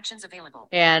 Actions available.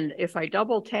 And if I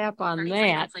double tap on 33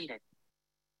 that, completed.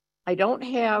 I don't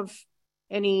have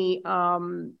any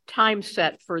time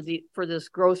set for this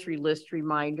grocery list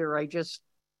reminder. I just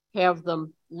have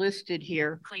them listed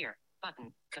here. Clear.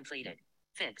 Button. Completed.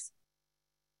 Figs.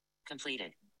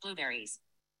 Completed. Blueberries.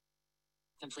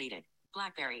 Completed.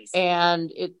 Blackberries.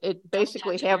 And it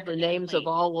basically tap to have mark the it names of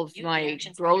complete. all of Use the my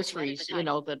actions bar to edit the groceries, you title.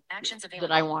 know, that Actions I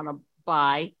available. want to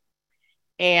buy.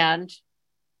 And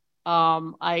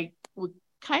I would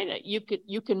kind of,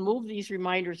 you can move these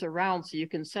reminders around so you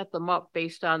can set them up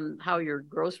based on how your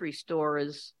grocery store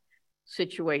is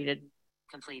situated.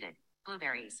 Completed.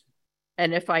 Blueberries.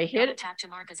 And if I Double hit, tap to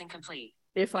mark as incomplete.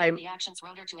 if Use I'm the actions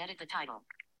roller to edit the title.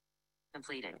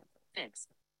 Completed. Figs.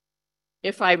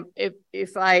 if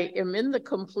I am in the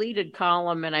completed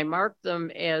column and I mark them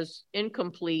as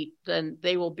incomplete, then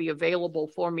they will be available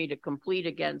for me to complete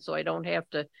again. So I don't have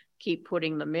to keep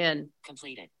putting them in.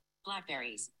 Completed.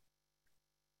 Blackberries.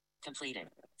 Completed.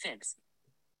 Figs.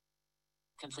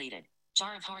 Completed.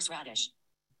 Jar of horseradish.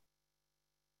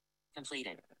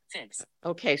 Completed. Figs.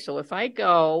 Okay, so if I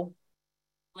go,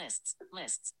 Lists.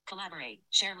 Lists. Collaborate.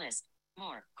 Share list.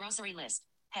 More. Grocery list.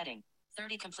 Heading.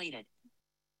 30 completed.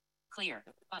 Clear.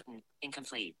 Button.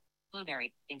 Incomplete.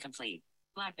 Blueberry. Incomplete.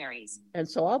 Blackberries. and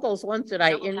so all those ones that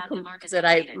I Double tap to mark as that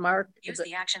I completed. marked Use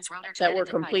the actions roller to that edit were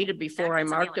the title. completed before I Actions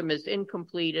marked them available. as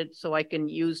incompleted, so I can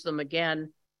use them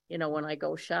again, you know, when I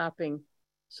go shopping.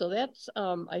 So that's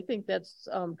I think that's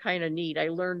kind of neat. I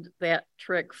learned that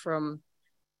trick from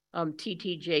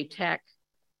TTJ Tech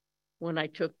when I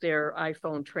took their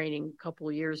iPhone training a couple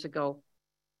of years ago.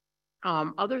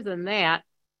 Other than that,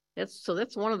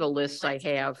 that's one of the lists I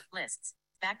have. Lists.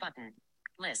 Back button.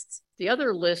 Lists. The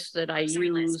other list that I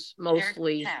Grocery list. use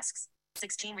mostly Tasks.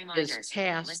 16 reminders. is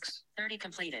tasks. List. 30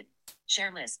 completed.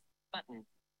 Share list. Button.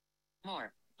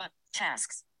 More. But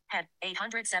tasks. Had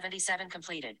 877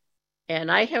 completed.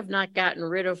 And I have not gotten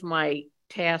rid of my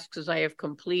tasks as I have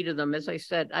completed them. As I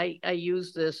said, I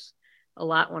use this a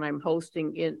lot when I'm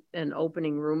hosting and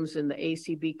opening rooms in the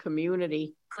ACB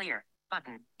community. Clear.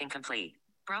 Button. Incomplete.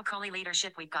 Broccoli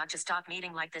leadership. We've got to stop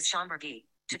meeting like this Schomburg.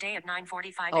 Today at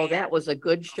 9:45 a.m. Oh, that was a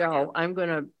good show. I'm going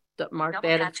to mark Double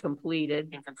that tap as to- completed.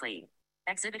 Incomplete.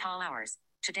 Exhibit hall hours.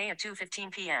 Today at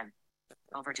 2:15 p.m.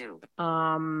 Overdue.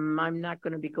 I'm not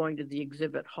going to be going to the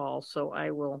exhibit hall, so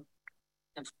I will.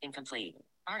 Incomplete.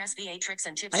 RSVA tricks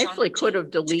and tips. I actually Schomburg. could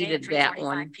have Today deleted at that 3:45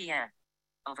 one. p.m.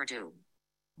 Overdue.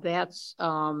 That's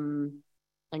I'm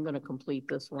going to complete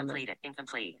this one. Completed.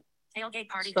 Incomplete. Tailgate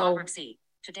party So- conference C.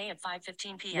 Today at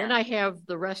 5:15 p.m. Then I have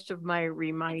the rest of my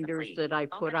reminders Incomplete. that I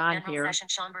put Opening on general here. Session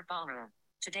Schomburg Ballroom.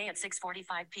 Today at 6:45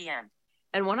 p.m.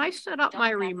 And when I set up Double my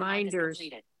tap the mark is reminders,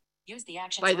 completed. Use the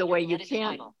actions by the roller way, to you edit the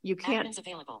title. can't Actions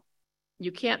available.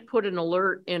 you can't put an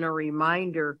alert in a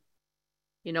reminder.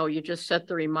 You know, you just set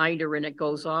the reminder and it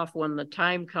goes off when the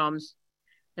time comes.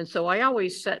 And so I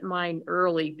always set mine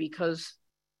early because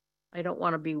I don't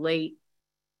want to be late.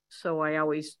 So I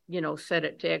always, you know, set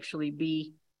it to actually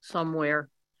be somewhere.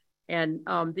 And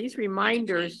these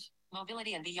reminders,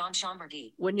 Mobility and Beyond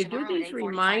Schomburg. when you do Tomorrow at these 8:45.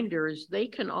 reminders, they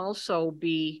can also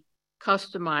be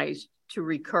customized to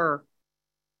recur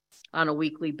on a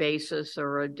weekly basis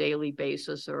or a daily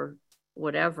basis or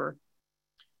whatever.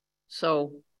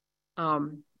 So,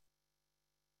 and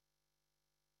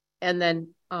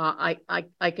then I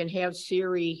can have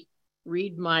Siri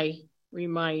read my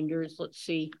reminders. Let's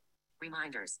see.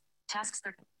 Reminders. Tasks.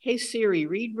 Hey Siri,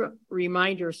 read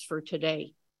reminders for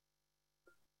today.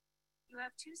 You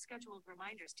have 2 scheduled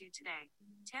reminders due today.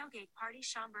 Tailgate party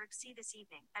Schaumburg C this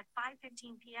evening at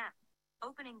 5:15 p.m.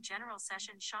 Opening general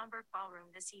session Schaumburg Ballroom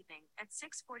this evening at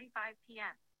 6:45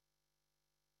 p.m.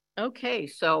 Okay,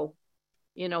 so,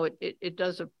 you know, it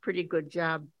does a pretty good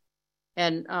job.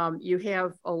 And you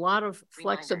have a lot of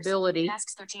flexibility.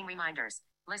 Tasks 13 reminders.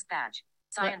 List badge.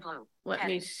 Cyan blue. Let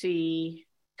me see.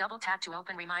 Double tap to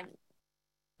open reminder.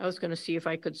 I was going to see if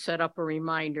I could set up a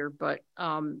reminder, but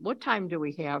what time do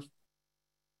we have?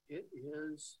 It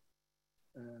is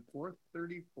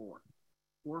 4:34.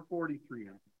 4:43.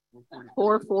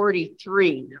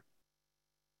 4:43. Yep.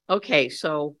 Okay,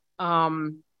 so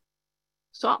I'll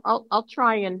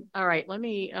try and, all right, let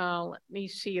me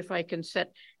see if I can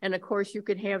set, and of course you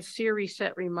could have Siri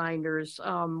set reminders.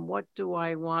 What do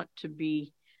I want to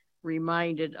be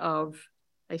reminded of?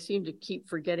 I seem to keep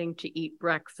forgetting to eat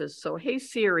breakfast. So, hey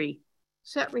Siri,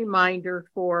 set reminder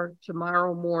for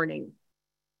tomorrow morning.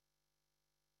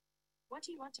 What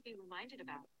do you want to be reminded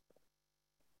about?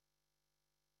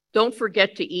 Don't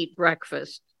forget to eat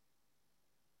breakfast.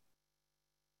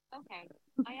 Okay,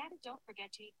 I added don't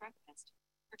forget to eat breakfast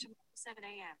for tomorrow 7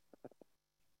 a.m.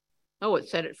 Oh, it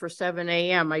set it for 7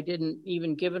 a.m. I didn't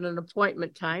even give it an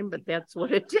appointment time, but that's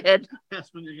what it did.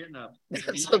 That's when you're getting up. When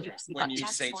you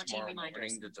Tasks say 14 tomorrow reminders.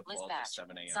 morning, the List default badge. is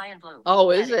 7 a.m. Cyan blue. Oh,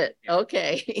 is Heading. it?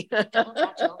 Okay. Double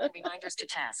tap to open reminders to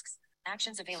tasks.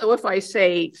 Actions available. So if I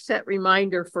say set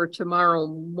reminder for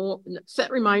tomorrow,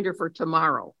 set reminder for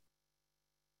tomorrow.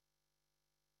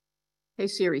 Hey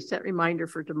Siri, set reminder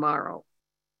for tomorrow.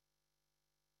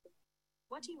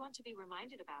 What do you want to be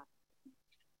reminded about?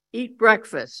 Eat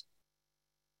breakfast.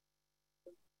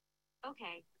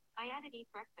 Okay, I added eat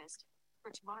breakfast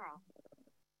for tomorrow.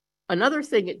 Another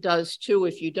thing it does too,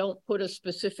 if you don't put a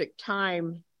specific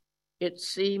time, it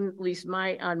seems, at least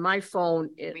on my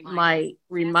phone, my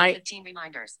 15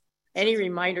 reminders. any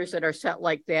reminders that are set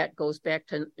like that goes back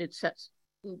to, it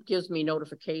gives me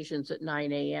notifications at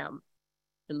 9 a.m.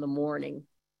 in the morning.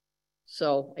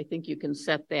 So I think you can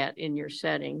set that in your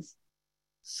settings.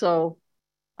 So,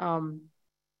 again,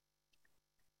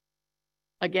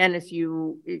 if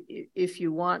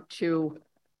you want to,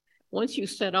 once you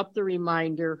set up the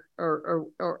reminder, or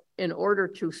in order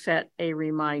to set a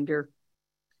reminder,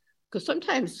 because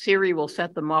sometimes Siri will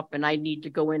set them up and I need to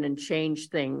go in and change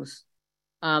things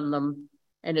on them,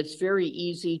 and it's very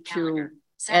easy to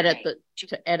edit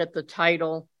the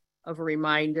title of a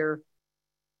reminder,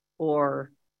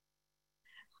 or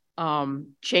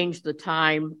change the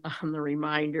time on the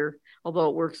reminder, although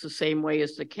it works the same way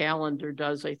as the calendar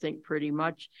does, I think, pretty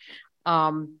much.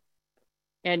 And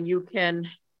you can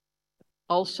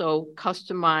also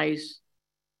customize,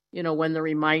 you know, when the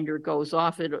reminder goes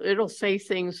off, it'll say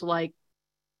things like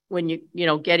when you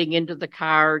know, getting into the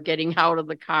car, getting out of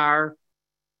the car,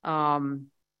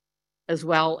 as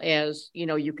well as, you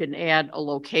know, you can add a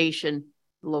location.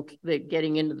 That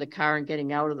getting into the car and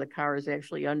getting out of the car is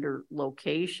actually under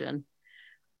location.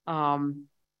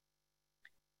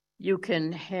 You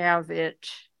can have it,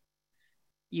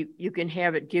 you can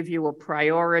have it give you a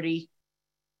priority,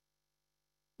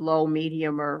 low,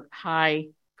 medium, or high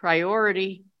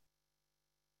priority.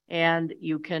 And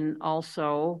you can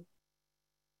also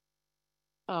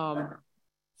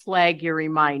flag your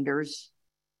reminders.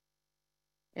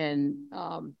 And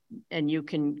you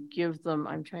can give them,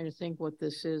 I'm trying to think what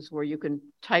this is, where you can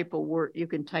type a word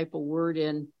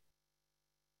in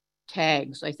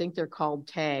tags. I think they're called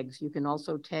tags. You can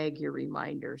also tag your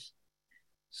reminders.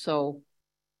 So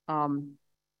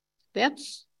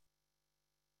that's,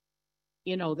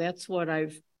 you know, that's what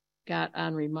I've got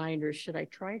on reminders. Should I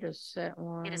try to set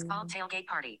one? It is called tailgate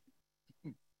party.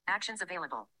 Actions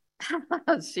available.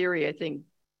 Siri, I think,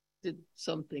 did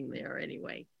something there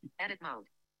anyway. Edit mode.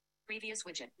 Previous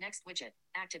widget. Next widget.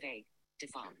 Activate.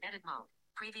 Default. Edit mode.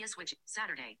 Previous widget.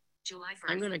 Saturday, July 1st.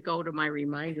 I'm going to go to my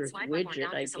reminders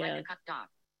widget, I guess.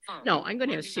 No, I'm going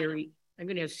to have Siri. I'm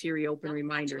going to have Siri open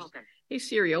reminders. Hey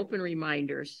Siri, open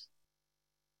reminders.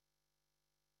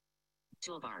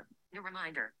 Toolbar. New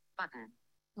reminder. Button.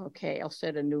 Okay, I'll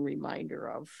set a new reminder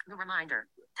of. New reminder.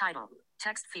 Title.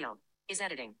 Text field. Is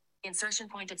editing. Insertion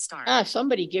pointed star.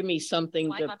 Somebody give me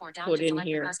something to put in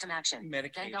here. Custom action.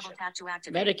 Medication. Then double tap to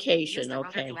activate. Medication,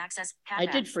 okay. I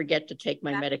did forget to take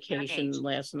my Cap medication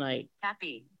last night. Cap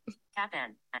B. Cap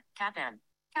N. Cap N.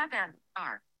 Cap N.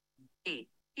 R. E.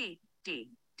 E.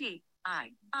 D. D. I.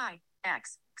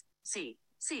 X. C.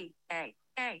 C. A.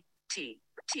 T.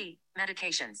 T.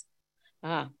 Medications.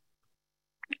 4.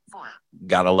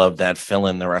 Gotta love that fill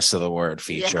in the rest of the word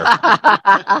feature.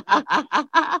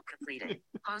 Completed.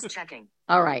 Post checking.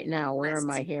 All right, now where Lists.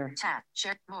 am I here? Chat.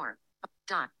 Share more.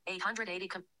 Dot. 880.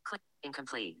 Click.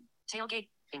 Incomplete. Tailgate.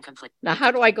 Incomplete. Now,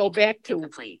 how do I go back to?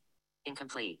 Incomplete.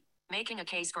 Incomplete. Making a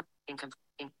case for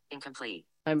incomplete.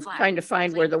 I'm Flag. trying to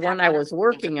find where the one I was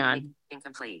working on.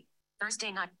 Incomplete.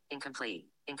 Thursday night. Incomplete.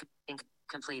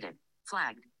 Completed.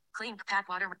 Flagged. Clean pack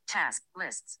water task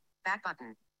lists. Back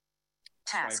button.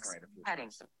 Tasks.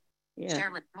 Heading. Yeah.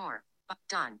 Share list. More.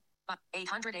 Done.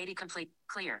 880 complete.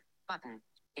 Clear. Button.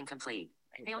 Incomplete.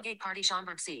 Tailgate party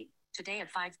Schaumburg C. Today at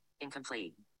 5.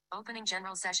 Incomplete. Opening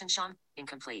general session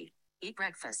Incomplete. Eat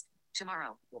breakfast.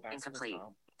 Tomorrow. Incomplete.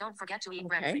 Don't forget to eat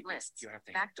breakfast lists.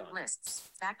 Back lists.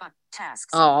 Back button. Tasks.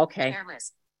 Oh, okay. Share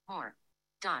list. More.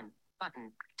 Done.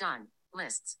 Button. Done.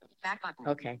 Lists. Back button.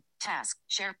 Okay. Task.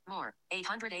 Share. More.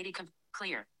 880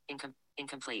 clear.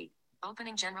 Incomplete.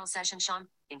 Opening general session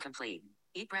Incomplete.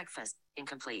 Eat breakfast.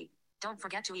 Incomplete. Don't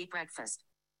forget to eat breakfast.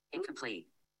 Incomplete.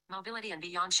 Mobility and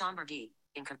beyond Schaumburg E.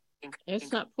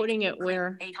 It's not putting it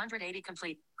where. 880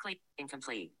 complete.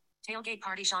 Incomplete. Tailgate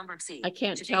party Schaumburg C. I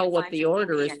can't Today tell at what the 5:15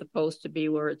 order is p.m. supposed to be,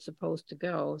 where it's supposed to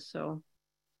go. So,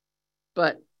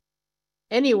 but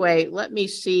anyway, let me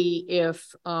see if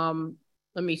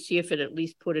it at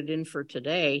least put it in for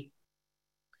today.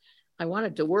 I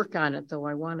wanted to work on it though.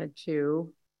 I wanted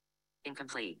to.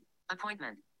 Incomplete.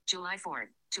 Appointment. July 4th,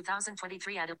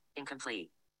 2023 at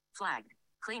incomplete. Flagged.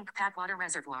 Clean pack water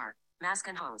reservoir. Mask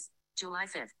and hose. July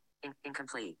 5th.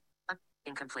 Incomplete.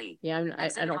 Incomplete. Yeah, I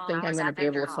Exit don't all think I'm hours going to at be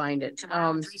able Vector to Hall. find it.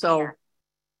 Tomorrow, 3 So p.m.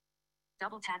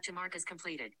 Double tap to mark as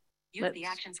completed. Use the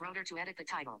Let's- actions rotor to edit the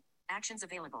title. Actions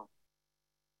available.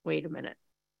 wait a minute.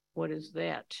 What is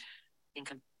that?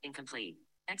 Incomplete.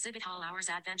 Exhibit hall hours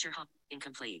at Venture Hub.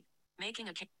 Incomplete. Making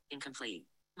a incomplete.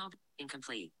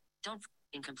 Incomplete. Don't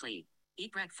incomplete.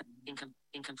 Eat breakfast.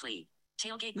 Incomplete.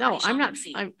 Tailgate. No, party I'm not.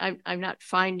 Schaumburg C. I'm not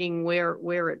finding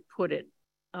where it put it.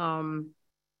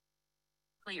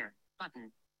 Clear.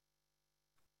 Button.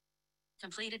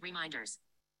 Completed reminders.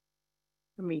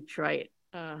 Let me try it.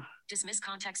 Dismiss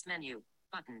context menu.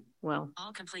 Button. Well,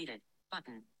 All completed.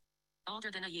 Button.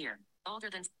 Older than a year. Older.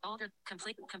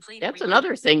 Complete. that's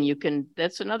another thing you can.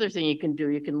 That's another thing you can do.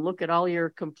 You can look at all your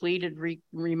completed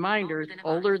reminders.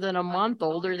 Older than a month.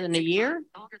 Older than a year.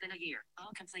 Older than a year.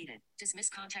 All completed. Dismiss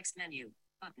context menu.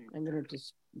 Button. I'm going to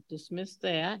dismiss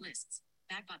that. Lists.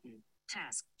 Back button.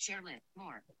 Task. Share list.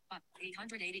 More.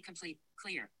 880 complete.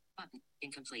 Clear. Button.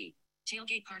 Incomplete.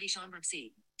 Tailgate party Schaumburg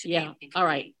C. Today, Yeah. incomplete. All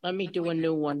right. Let me do a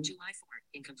new one. July 4th.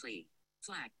 Incomplete.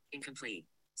 Flag. Incomplete.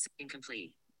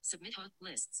 Incomplete. Submit host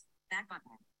lists. Back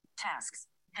button. Tasks.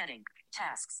 Heading.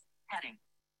 Tasks. Heading.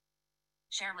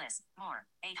 Share list. More.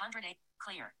 808.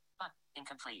 Clear. But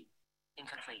incomplete.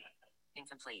 Incomplete.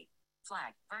 Incomplete.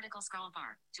 Flag. Vertical scroll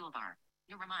bar. Toolbar.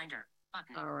 New reminder.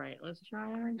 Button. All right. Let's try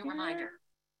it New again. reminder.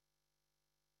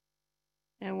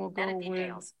 And we'll go Edit with.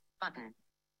 details. Button.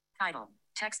 Title.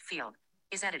 Text field.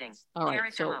 Is editing. All right.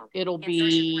 Character So mode. it'll Insertion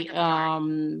be point of start.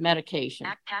 medication.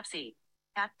 Cap C.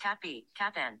 Cap B.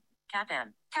 Cap N. Cap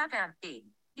M. Cap M. E.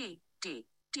 E. D.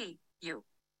 D. U.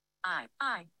 I.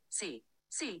 C.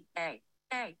 C. A.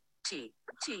 T.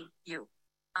 T. U.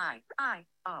 I.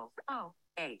 O.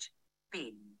 H.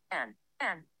 B. N.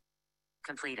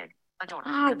 Completed. Adore.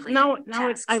 Oh, Completed. now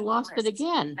Tasks. I lost it Lists.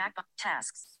 again. Back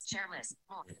tasks. Share list.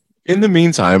 More. In the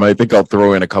meantime, I think I'll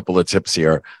throw in a couple of tips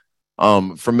here.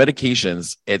 For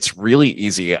medications, it's really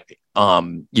easy.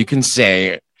 You can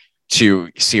say to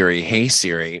Siri, "Hey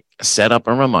Siri, set up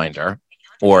a reminder,"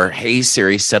 or "Hey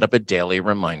Siri, set up a daily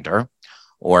reminder,"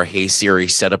 or "Hey Siri,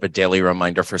 set up a daily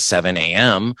reminder for 7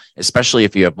 a.m." Especially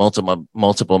if you have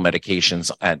multiple medications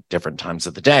at different times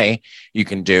of the day, you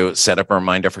can set up a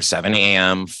reminder for 7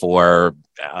 a.m. for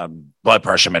blood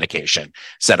pressure medication.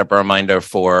 Set up a reminder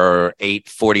for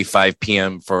 8:45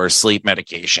 p.m. for sleep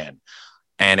medication.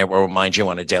 And it will remind you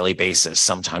on a daily basis.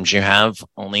 Sometimes you have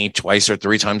only twice or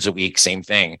 3 times a week, same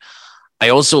thing. I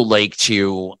also like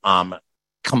to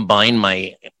combine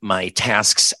my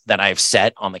tasks that I've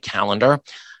set on the calendar.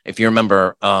 If you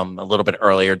remember a little bit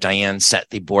earlier, Diane set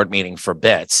the board meeting for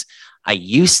BITS. I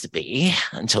used to be,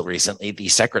 until recently, the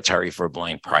secretary for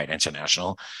Blind Pride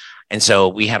International. And so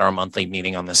we had our monthly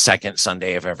meeting on the second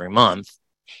Sunday of every month.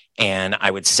 And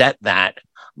I would set that.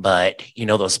 But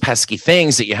those pesky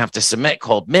things that you have to submit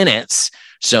called minutes.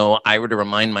 So I would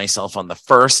remind myself on the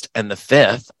 1st and the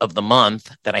 5th of the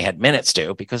month that I had minutes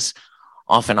due, because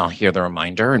often I'll hear the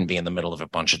reminder and be in the middle of a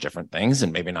bunch of different things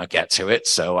and maybe not get to it.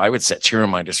 So I would set 2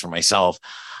 reminders for myself.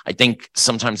 I think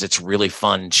sometimes it's really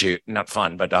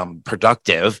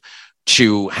productive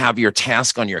to have your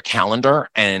task on your calendar.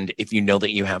 And if you know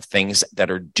that you have things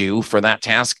that are due for that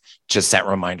task, just set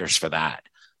reminders for that.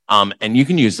 And you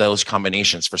can use those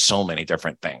combinations for so many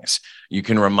different things. You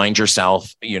can remind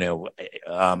yourself,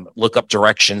 look up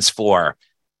directions for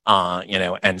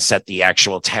and set the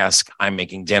actual task. I'm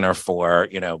making dinner for,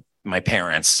 my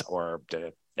parents or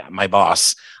my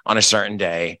boss on a certain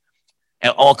day,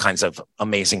 and all kinds of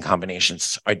amazing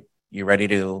combinations. Are you ready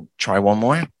to try one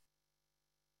more?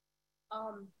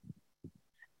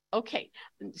 Okay.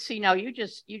 See, now you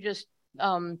just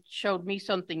showed me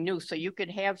something new. So you could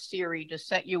have Siri to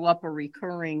set you up a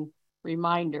recurring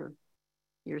reminder,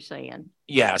 you're saying.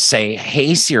 Yeah, say,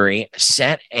 hey Siri,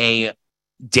 set a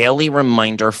daily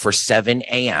reminder for 7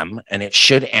 a.m. and it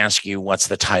should ask you what's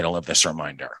the title of this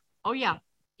reminder. Oh, yeah.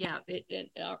 Yeah.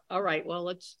 All right. Well,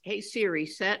 hey Siri,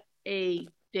 set a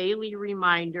daily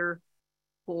reminder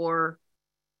for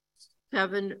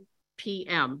 7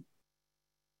 p.m.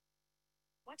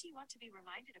 What do you want to be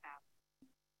reminded about?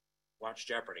 Watch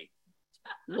Jeopardy.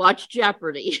 Watch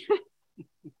Jeopardy. Okay.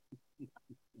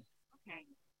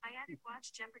 I added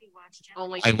Watch Jeopardy.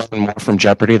 I learned more from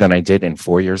Jeopardy than I did in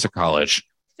 4 years of college.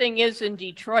 Thing is, in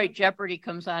Detroit, Jeopardy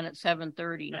comes on at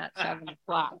 7:30, not 7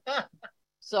 o'clock.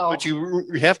 So, But you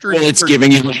have to remember, it's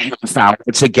giving you a half hour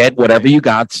to get whatever you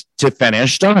got to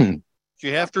finish done.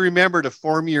 You have to remember to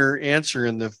form your answer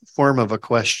in the form of a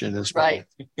question as well.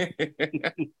 Right.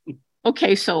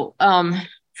 Okay, so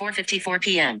 4:54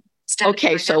 p.m.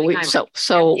 Okay, so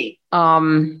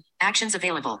actions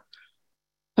available.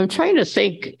 I'm trying to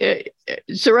think.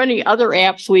 Is there any other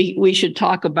apps we should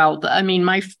talk about? I mean,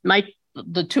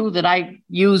 the two that I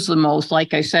use the most,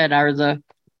 like I said, are the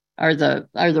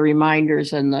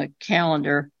reminders and the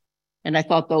calendar. And I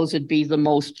thought those would be the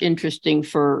most interesting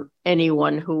for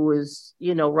anyone who is,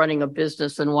 running a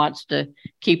business and wants to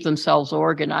keep themselves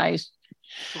organized.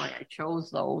 That's why I chose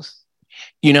those.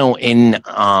 In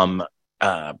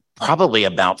probably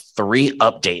about 3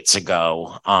 updates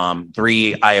ago,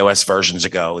 3 iOS versions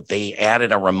ago, they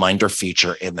added a reminder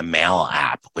feature in the Mail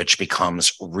app, which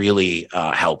becomes really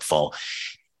helpful.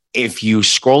 If you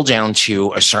scroll down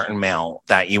to a certain mail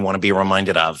that you want to be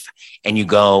reminded of, and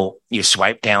you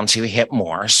swipe down to hit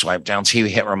more, swipe down to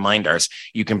hit reminders,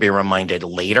 you can be reminded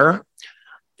later,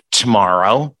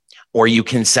 tomorrow, or you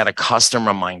can set a custom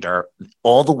reminder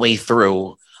all the way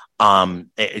through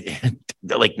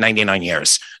like 99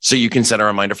 years. So you can set a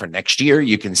reminder for next year.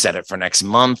 You can set it for next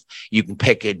month. You can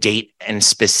pick a date and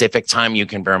specific time. You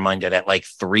can be reminded at like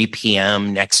 3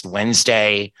 p.m. next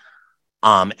Wednesday.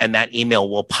 And that email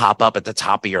will pop up at the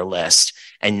top of your list.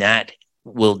 And that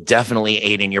will definitely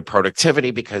aid in your productivity,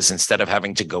 because instead of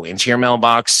having to go into your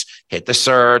mailbox, hit the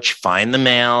search, find the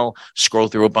mail, scroll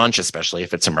through a bunch, especially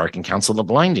if it's American Council of the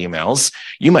Blind emails,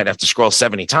 you might have to scroll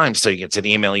 70 times till you get to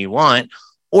the email you want,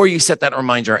 or you set that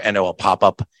reminder and it will pop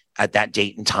up at that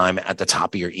date and time at the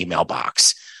top of your email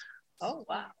box. Oh,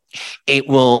 wow.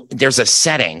 There's a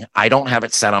setting. I don't have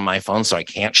it set on my phone, so I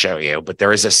can't show you, but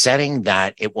there is a setting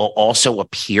that it will also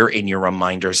appear in your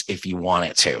reminders if you want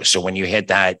it to. So when you hit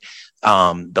that,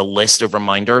 the list of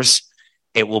reminders,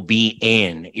 it will be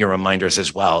in your reminders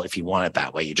as well. If you want it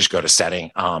that way, you just go to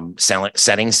settings,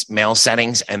 mail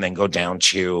settings, and then go down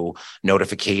to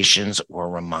notifications or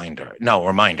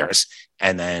reminders.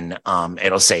 And then,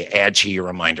 it'll say add to your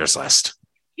reminders list.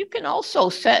 You can also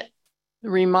set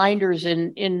reminders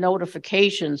in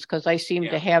notifications, because I seem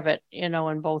to have it,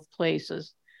 in both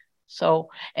places. So,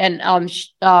 and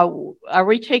are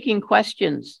we taking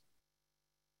questions?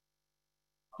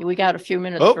 We got a few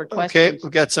minutes for questions. Okay,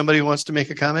 we've got somebody who wants to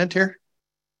make a comment here.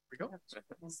 Here we go.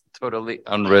 Totally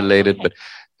unrelated, but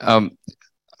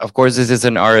of course, this is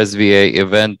an RSVA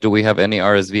event. Do we have any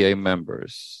RSVA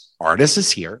members? Artis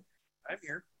is here. I'm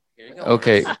here.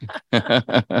 Okay.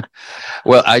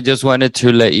 Well, I just wanted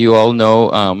to let you all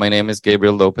know, my name is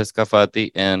Gabriel Lopez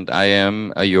Cafati, and I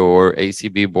am your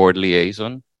ACB board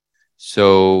liaison.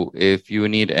 So if you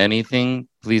need anything,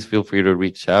 please feel free to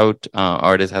reach out.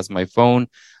 Artis has my phone.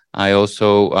 I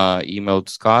also emailed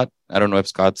Scott. I don't know if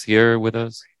Scott's here with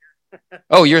us.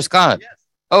 Oh, you're Scott. Yes.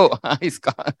 Oh, hi,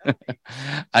 Scott.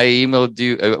 I emailed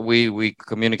you. We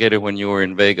communicated when you were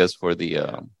in Vegas for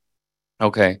the.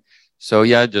 Okay. So,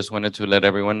 yeah, just wanted to let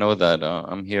everyone know that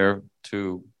I'm here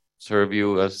to serve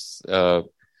you as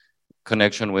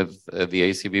connection with the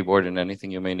ACB board and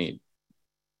anything you may need.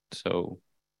 So,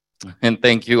 and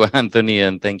thank you, Anthony,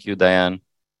 and thank you, Diane.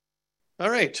 All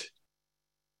right.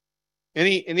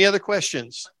 Any other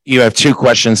questions? You have 2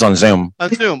 questions on Zoom. On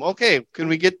Zoom. Okay. Can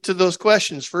we get to those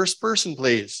questions? First person,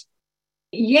 please.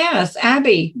 Yes,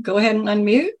 Abby, go ahead and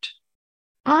unmute.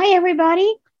 Hi,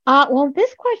 everybody. Well,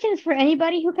 this question is for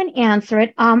anybody who can answer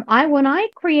it. When I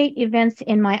create events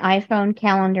in my iPhone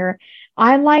calendar,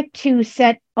 I like to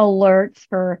set alerts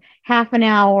for half an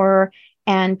hour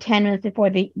and 10 minutes before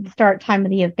the start time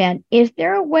of the event. Is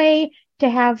there a way to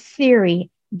have Siri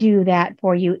do that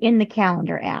for you in the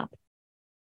calendar app.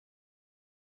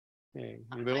 Okay.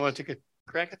 Anybody want to take a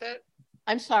crack at that?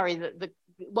 I'm sorry,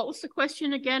 what was the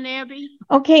question again, Abby?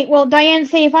 Okay, well, Diane,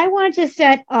 say if I wanted to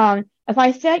set, if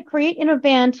I create an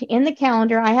event in the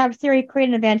calendar, I have Siri create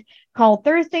an event called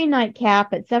Thursday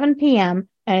Nightcap at 7 p.m.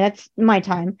 And that's my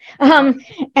time. And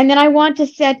then I want to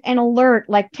set an alert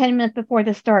like 10 minutes before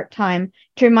the start time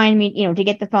to remind me, to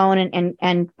get the phone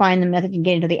and find the message and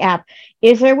get into the app.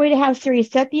 Is there a way to have Siri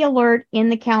set the alert in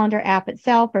the calendar app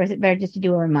itself, or is it better just to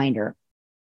do a reminder?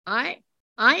 I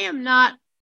am not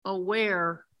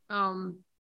aware. I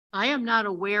am not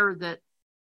aware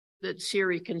that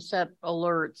Siri can set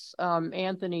alerts.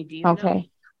 Anthony, do you know?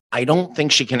 I don't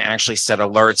think she can actually set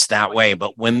alerts that way,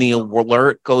 but when the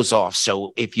alert goes off,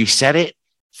 so if you set it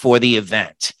for the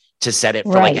event to set it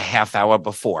for like a half hour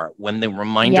before, when the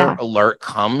reminder alert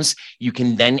comes, you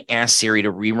can then ask Siri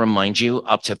to remind you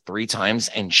up to 3 times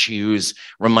and choose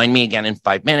remind me again in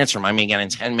 5 minutes, remind me again in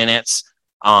 10 minutes.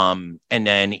 And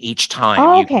then each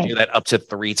time you can do that up to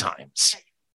 3 times.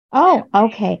 Oh,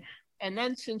 okay. And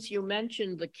then since you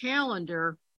mentioned the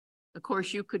calendar, of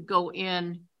course, you could go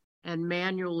in and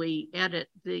manually edit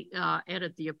the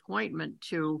appointment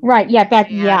to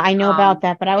I know about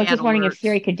that, but I was just wondering if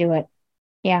Siri could do it.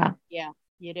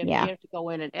 You'd have to go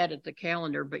in and edit the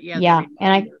calendar, but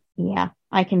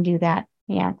I can do that.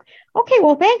 Okay,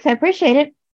 well, thanks, I appreciate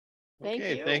it.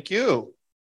 Thank you.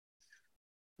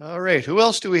 All right, who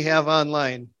else do we have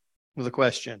online with a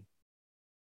question?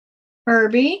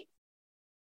 Herbie.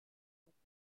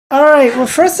 All right. Well,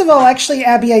 first of all, actually,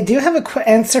 Abby, I do have a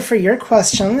answer for your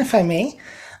question, if I may.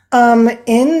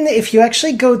 If you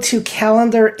actually go to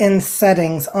calendar in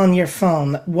settings on your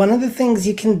phone, one of the things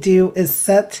you can do is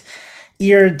set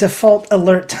your default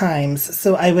alert times.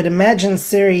 So I would imagine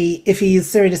Siri, if you use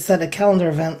Siri to set a calendar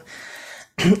event,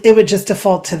 it would just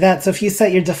default to that. So if you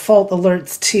set your default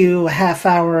alerts to half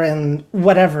hour and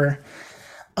whatever,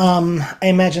 I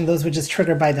imagine those would just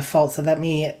trigger by default. So that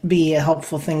may be a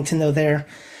helpful thing to know there.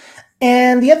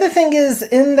 And the other thing is,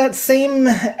 in that same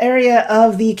area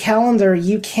of the calendar,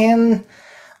 you can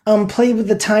play with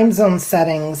the time zone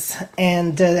settings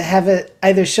and have it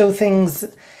either show things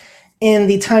in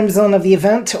the time zone of the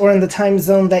event or in the time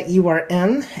zone that you are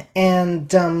in. And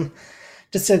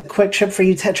just a quick trip for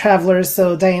you travelers.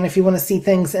 So, Diane, if you want to see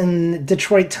things in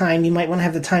Detroit time, you might want to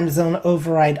have the time zone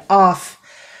override off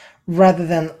rather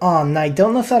than on. Now, I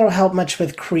don't know if that'll help much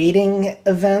with creating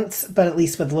events, but at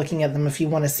least with looking at them if you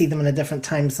want to see them in a different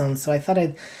time zone. So I thought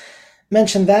I'd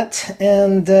mention that.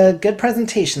 And good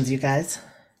presentations, you guys.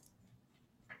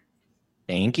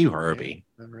 Thank you, Herbie.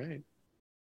 All right.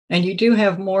 And you do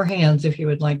have more hands if you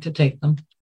would like to take them.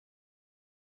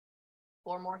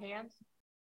 4 more hands?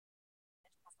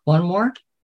 1 more?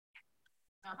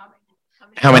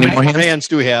 How many more hands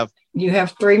do we have? You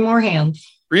have 3 more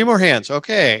hands. 3 more hands.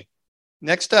 Okay.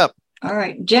 Next up. All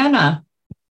right, Jenna.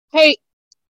 Hey,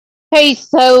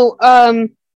 so I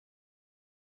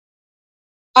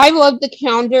love the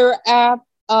calendar app.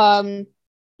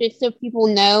 Just so people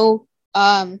know,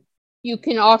 you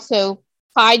can also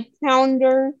hide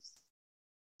calendars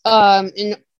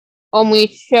and only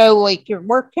show like your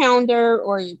work calendar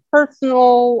or your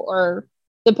personal, or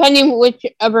depending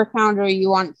whichever calendar you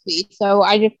want to see. So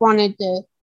I just wanted to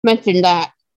mention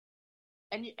that.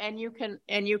 And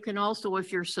you can also,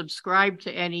 if you're subscribed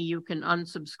to any, you can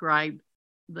unsubscribe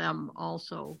them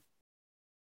also.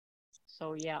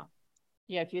 So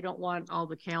if you don't want all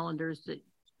the calendars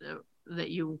that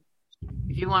you,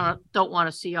 if you don't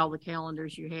want to see all the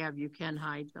calendars you have, you can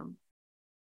hide them.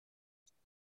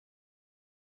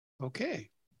 Okay.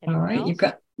 All right, you've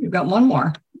got 1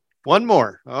 more. 1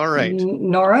 more. All right.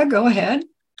 Nora, go ahead.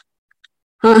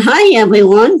 Hi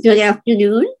everyone. Good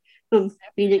afternoon.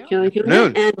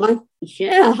 Afternoon. And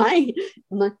hi.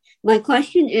 My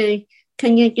question is,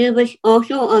 can you do this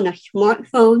also on a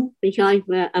smartphone besides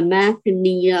a Mac and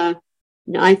the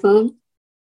iPhone?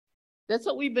 That's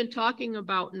what we've been talking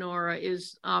about, Nora,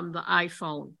 is the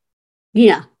iPhone.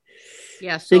 Yeah.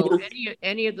 Yeah, so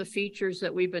any of the features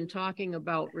that we've been talking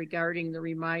about regarding the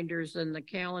reminders and the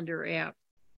calendar app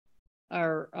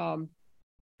are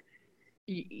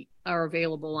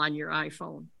available on your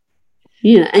iPhone.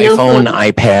 Yeah, iPhone,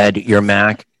 iPad, your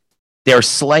Mac. They're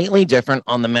slightly different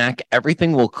on the Mac.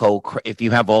 Everything will go, if you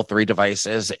have all 3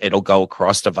 devices, it'll go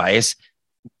cross device.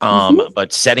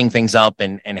 But setting things up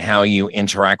and how you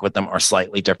interact with them are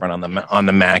slightly different on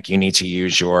the Mac. You need to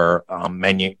use your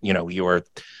menu, your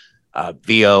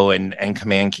VO and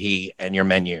command key and your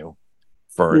menu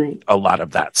for a lot of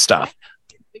that stuff.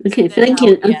 Okay, thank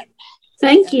you.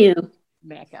 Thank you.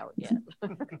 Mac out yet.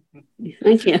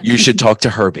 Thank you. You should talk to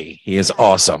Herbie. He is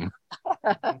awesome.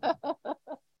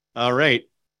 All right.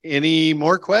 Any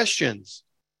more questions?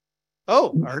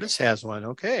 Oh, Artis has one.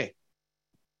 Okay.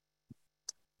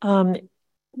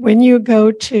 When you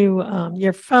go to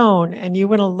your phone and you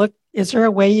want to look, is there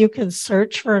a way you can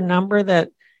search for a number that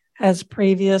has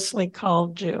previously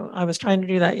called you? I was trying to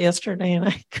do that yesterday and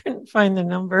I couldn't find the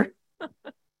number.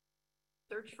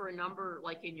 Search for a number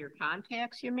like in your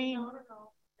contacts, you mean? No.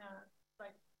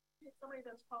 Like somebody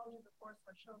that's called you before,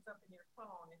 so it shows up in your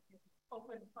phone. If you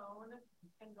open phone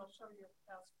and it'll show you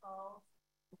past calls.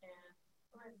 And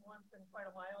I had one from quite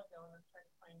a while ago and I'm trying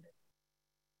to find it.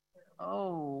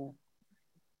 Oh,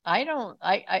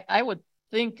 I would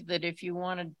think that if you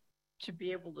wanted to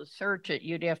be able to search it,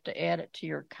 you'd have to add it to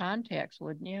your contacts,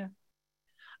 wouldn't you?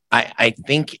 I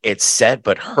think it's set,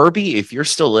 but Herbie, if you're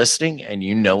still listening and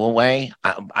you know a way,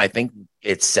 I think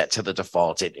it's set to the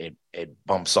default. It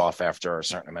bumps off after a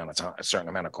certain amount of time, a certain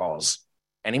amount of calls.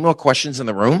 Any more questions in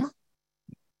the room?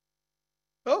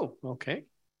 Oh, okay.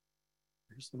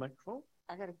 Here's the microphone.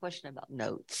 I got a question about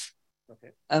notes.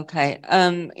 Okay. Okay.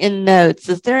 In notes,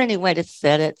 is there any way to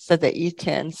set it so that you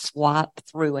can swap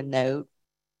through a note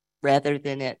rather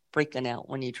than it freaking out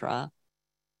when you try?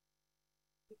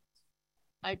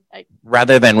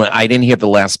 Rather than what? I didn't hear the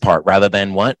last part. Rather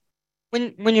than what?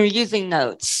 When you're using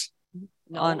notes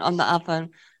on the iPhone,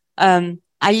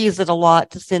 I use it a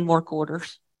lot to send work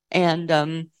orders,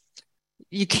 and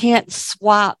you can't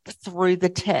swap through the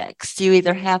text. You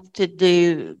either have to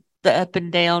do the up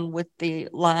and down with the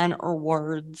line or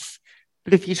words,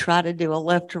 but if you try to do a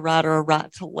left to right or a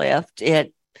right to left,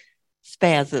 it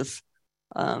spazzes.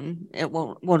 It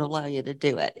won't allow you to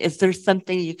do it. Is there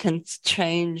something you can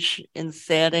change in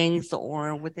settings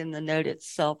or within the note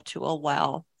itself to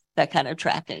allow that kind of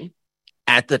tracking?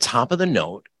 At the top of the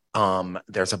note,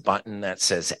 there's a button that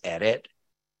says edit.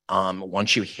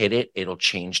 Once you hit it, it'll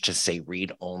change to say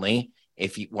read only.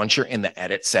 Once you're in the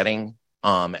edit setting,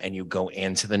 and you go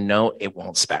into the note, it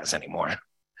won't spaz anymore.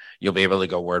 You'll be able to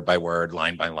go word by word,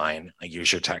 line by line,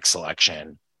 use your text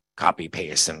selection, copy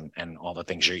paste, and all the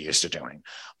things you're used to doing.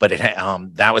 But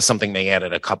that was something they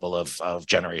added a couple of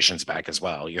generations back as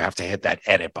well. You have to hit that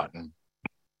edit button.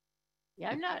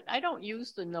 Yeah, I don't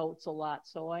use the notes a lot,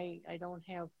 so I don't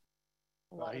have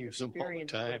a lot of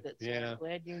experience with it. So I'm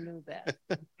glad you knew that.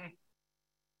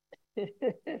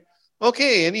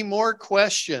 Okay, any more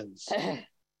questions?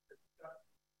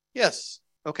 Yes.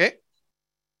 Okay.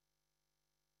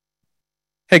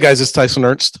 Hey guys, it's Tyson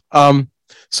Ernst.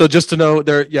 So just to know,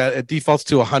 it defaults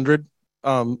to 100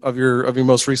 of your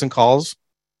most recent calls,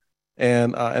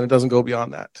 and it doesn't go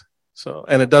beyond that. So,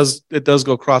 and it does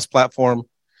go cross-platform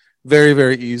very,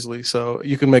 very easily. So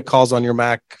you can make calls on your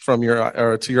Mac to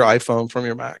your iPhone from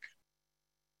your Mac.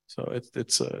 So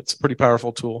it's a pretty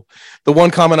powerful tool. The one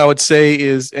comment I would say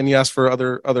is, and you asked for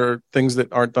other things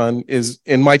that aren't done, is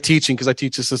in my teaching, because I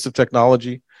teach assistive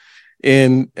technology,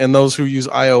 in those who use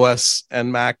iOS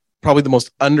and Mac, probably the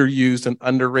most underused and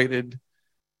underrated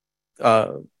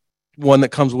one that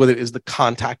comes with it is the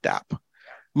Contact app.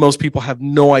 Most people have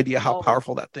no idea how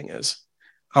powerful that thing is,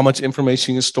 how much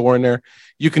information you store in there.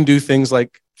 You can do things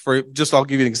like, I'll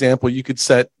give you an example. You could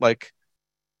set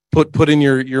put in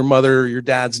your mother or your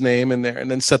dad's name in there, and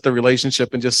then set the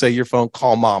relationship and just say your phone,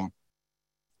 call mom,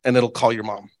 and it'll call your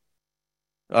mom.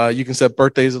 You can set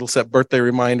birthdays. It'll set birthday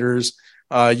reminders.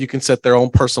 You can set their own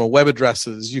personal web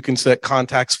addresses. You can set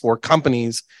contacts for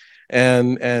companies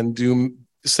and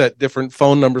set different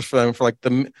phone numbers for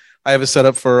them. I have it set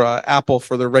up for Apple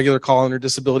for their regular call and their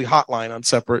disability hotline on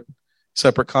separate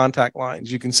contact lines.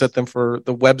 You can set them for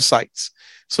the websites.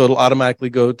 So it'll automatically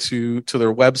go to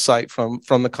their website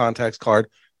from the contacts card,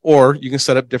 or you can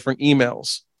set up different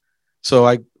emails.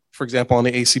 So for example, on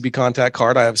the ACB contact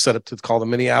card, I have set up to call the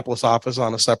Minneapolis office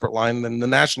on a separate line than the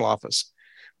national office,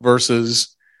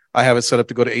 versus I have it set up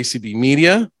to go to ACB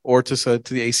Media or to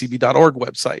the acb.org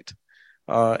website.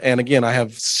 And again, I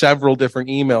have several different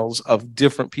emails of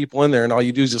different people in there, and all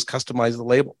you do is just customize the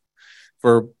label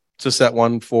to set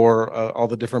one for all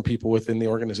the different people within the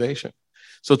organization.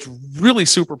 So it's really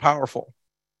super powerful.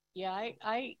 Yeah,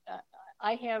 I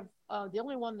have the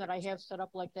only one that I have set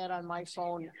up like that on my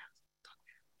phone.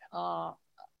 I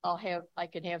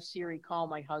can have Siri call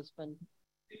my husband.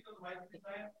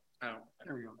 Oh,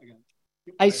 there we go.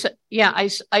 I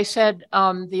said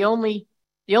the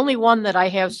only one that I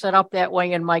have set up that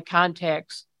way in my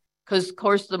contacts, because of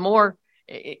course the more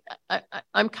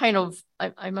I'm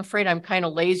afraid I'm kind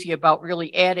of lazy about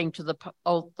really adding to the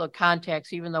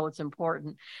contacts, even though it's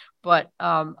important. But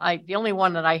the only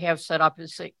one that I have set up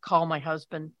is say, call my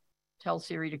husband, tell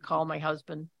Siri to call my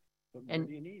husband. And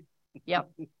you need.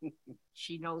 Yep.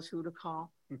 She knows who to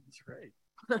call. That's right.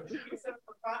 Contact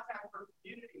for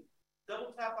community.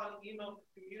 Double tap on email for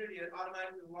community and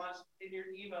automatically launch in your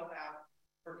email app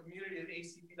for community at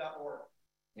acb.org.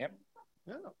 Yep.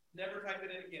 Oh. Never type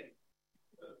it in again.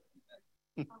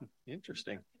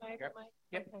 Interesting.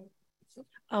 Yep.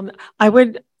 I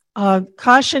would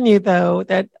caution you, though,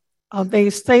 that they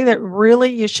say that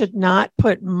really you should not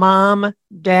put mom,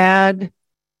 dad,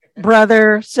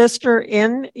 brother, sister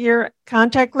in your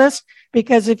contact list,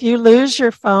 because if you lose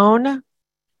your phone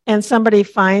and somebody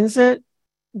finds it,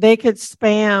 they could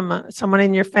spam someone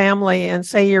in your family and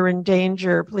say you're in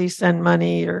danger, please send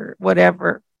money or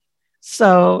whatever.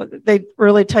 So they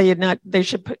really tell you not, you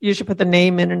should put the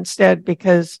name in instead,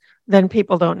 because then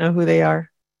people don't know who they are.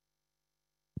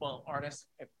 Well, artists,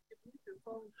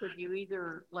 could you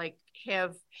either like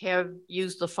have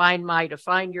used the Find My to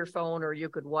find your phone, or you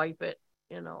could wipe it,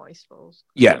 I suppose.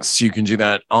 yes, you can do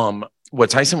that. What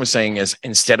Tyson was saying is,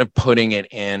 instead of putting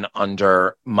it in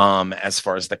under mom as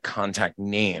far as the contact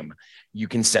name, you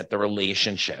can set the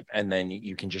relationship, and then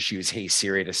you can just use Hey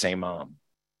Siri to say mom.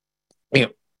 Yeah.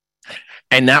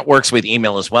 And that works with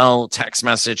email as well. Text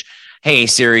message, Hey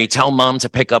Siri, tell mom to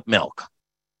pick up milk.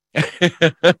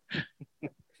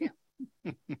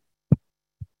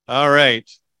 All right.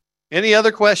 Any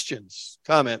other questions,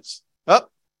 comments?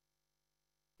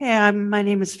 Hey, my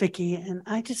name is Vicki, and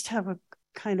I just have a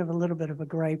kind of a little bit of a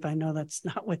gripe. I know that's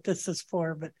not what this is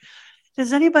for, but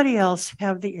does anybody else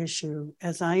have the issue,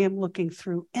 as I am looking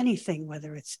through anything,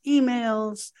 whether it's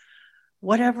emails,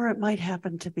 whatever it might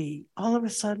happen to be, all of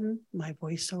a sudden my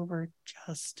voiceover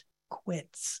just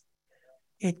quits.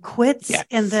 It quits, yes.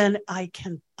 And then I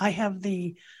have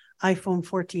the iPhone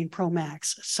 14 Pro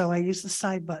Max, so I use the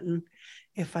side button.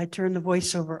 If I turn the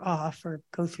voiceover off or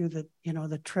go through the,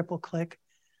 the triple click,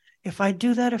 if I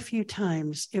do that a few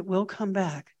times, it will come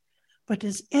back. But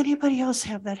does anybody else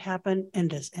have that happen? And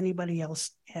does anybody else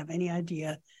have any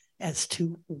idea as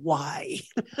to why?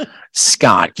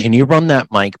 Scott, can you run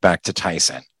that mic back to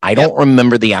Tyson? I don't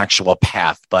remember the actual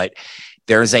path, but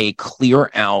there's a clear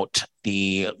out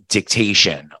the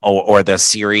dictation or the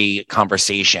Siri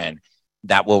conversation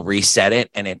that will reset it,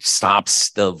 and it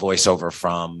stops the voiceover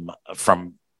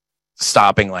from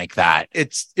stopping like that.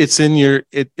 It's in your,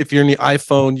 if you're in the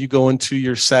iPhone, you go into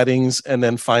your settings and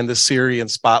then find the Siri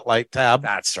and Spotlight tab.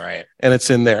 That's right. And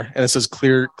it's in there, and it says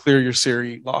clear your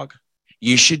Siri log.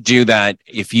 You should do that.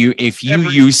 If you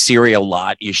use Siri a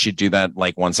lot, you should do that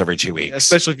like once every 2 weeks.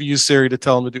 Especially if you use Siri to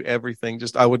tell them to do everything.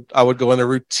 Just I would go in there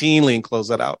routinely and close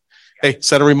that out. Hey,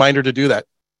 set a reminder to do that.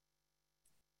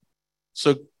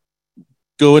 So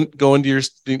go into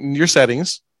your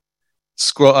settings,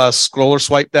 scroll or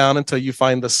swipe down until you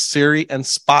find the Siri and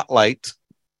Spotlight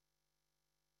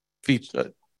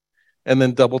feature, and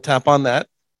then double tap on that,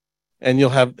 and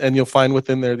you'll find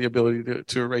within there the ability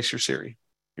to erase your Siri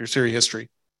history.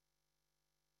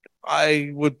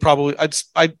 I would probably,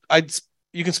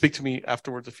 you can speak to me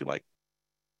afterwards if you like.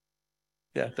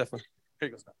 Yeah, definitely. Here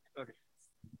you go. Okay.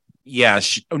 Yeah,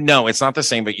 no, it's not the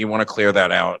same, but you want to clear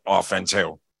that out often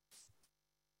too.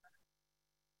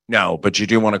 No, but you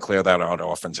do want to clear that out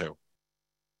often too.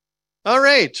 All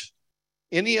right.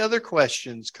 Any other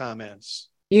questions, comments?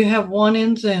 You have one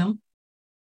in Zoom.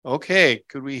 Okay.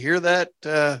 Could we hear that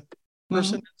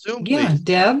person in Zoom, please? Yeah,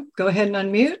 Deb, go ahead and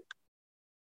unmute.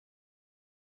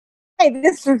 Hey,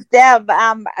 this is Deb.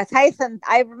 Tyson,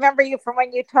 I remember you from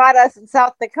when you taught us in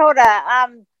South Dakota.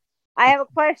 I have a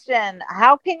question.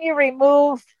 How can you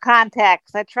remove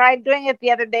contacts? I tried doing it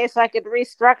the other day so I could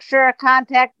restructure a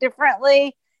contact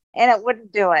differently, and it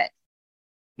wouldn't do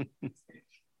it.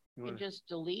 You can just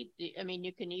delete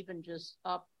you can even just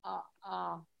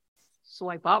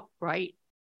swipe up, right?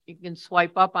 You can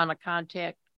swipe up on a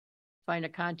contact, find a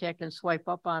contact and swipe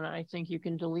up on it. I think you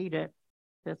can delete it.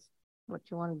 That's what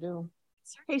you want to do.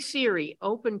 Hey Siri,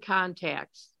 open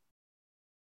contacts.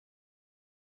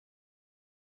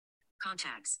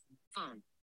 Contacts. Phone.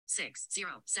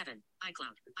 607.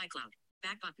 iCloud.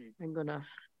 Back button. I'm gonna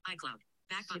iCloud.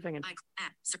 Back button.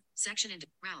 App. Section into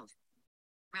Ralph.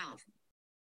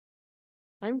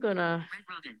 I'm gonna Red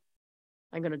Robin.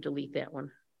 I'm gonna delete that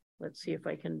one. Let's see if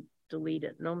I can delete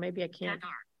it. No, maybe I can't.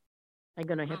 I'm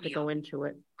gonna have to go into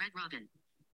it. Red Robin.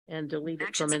 And delete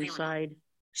it from inside.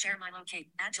 Share my locate.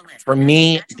 Add to list. For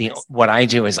me, what I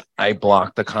do is I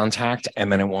block the contact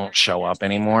and then it won't show up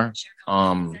anymore.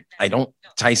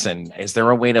 Tyson, is there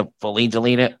a way to fully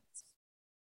delete it?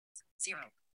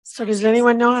 So does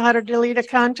anyone know how to delete a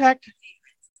contact?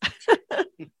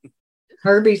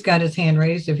 Herbie's got his hand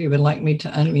raised if you would like me to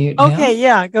unmute him. Okay,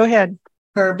 yeah, go ahead.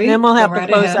 Herbie. Then we'll have to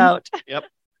close out. Yep.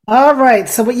 All right,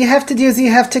 so what you have to do is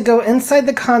you have to go inside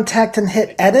the contact and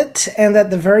hit edit, and at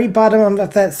the very bottom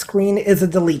of that screen is a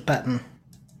delete button.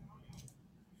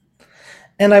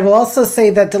 And I will also say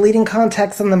that deleting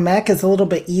contacts on the Mac is a little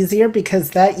bit easier because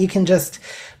that you can just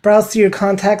browse through your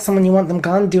contacts, and when you want them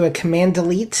gone, do a command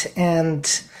delete,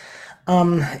 and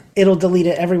it'll delete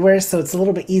it everywhere. So it's a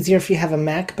little bit easier if you have a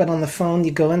Mac, but on the phone,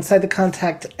 you go inside the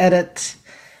contact, edit,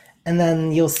 and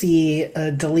then you'll see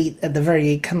a delete at the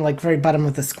very very bottom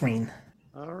of the screen.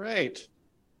 All right.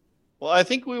 Well, I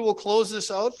think we will close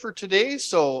this out for today.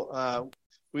 So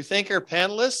we thank our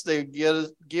panelists. They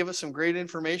gave us some great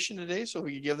information today, so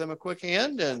we can give them a quick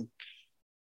hand. And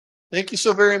thank you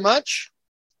so very much.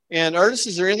 And artists,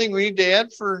 is there anything we need to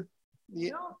add for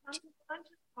the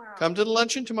come to the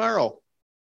luncheon tomorrow?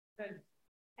 Good.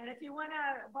 And if you want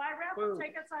to buy raffle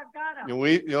tickets, I've got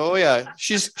them. Oh yeah,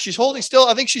 she's holding still.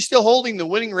 I think she's still holding the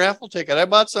winning raffle ticket. I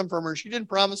bought some from her. She didn't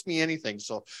promise me anything,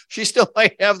 so she still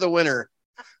might have the winner.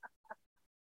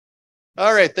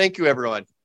 All right, thank you, everyone.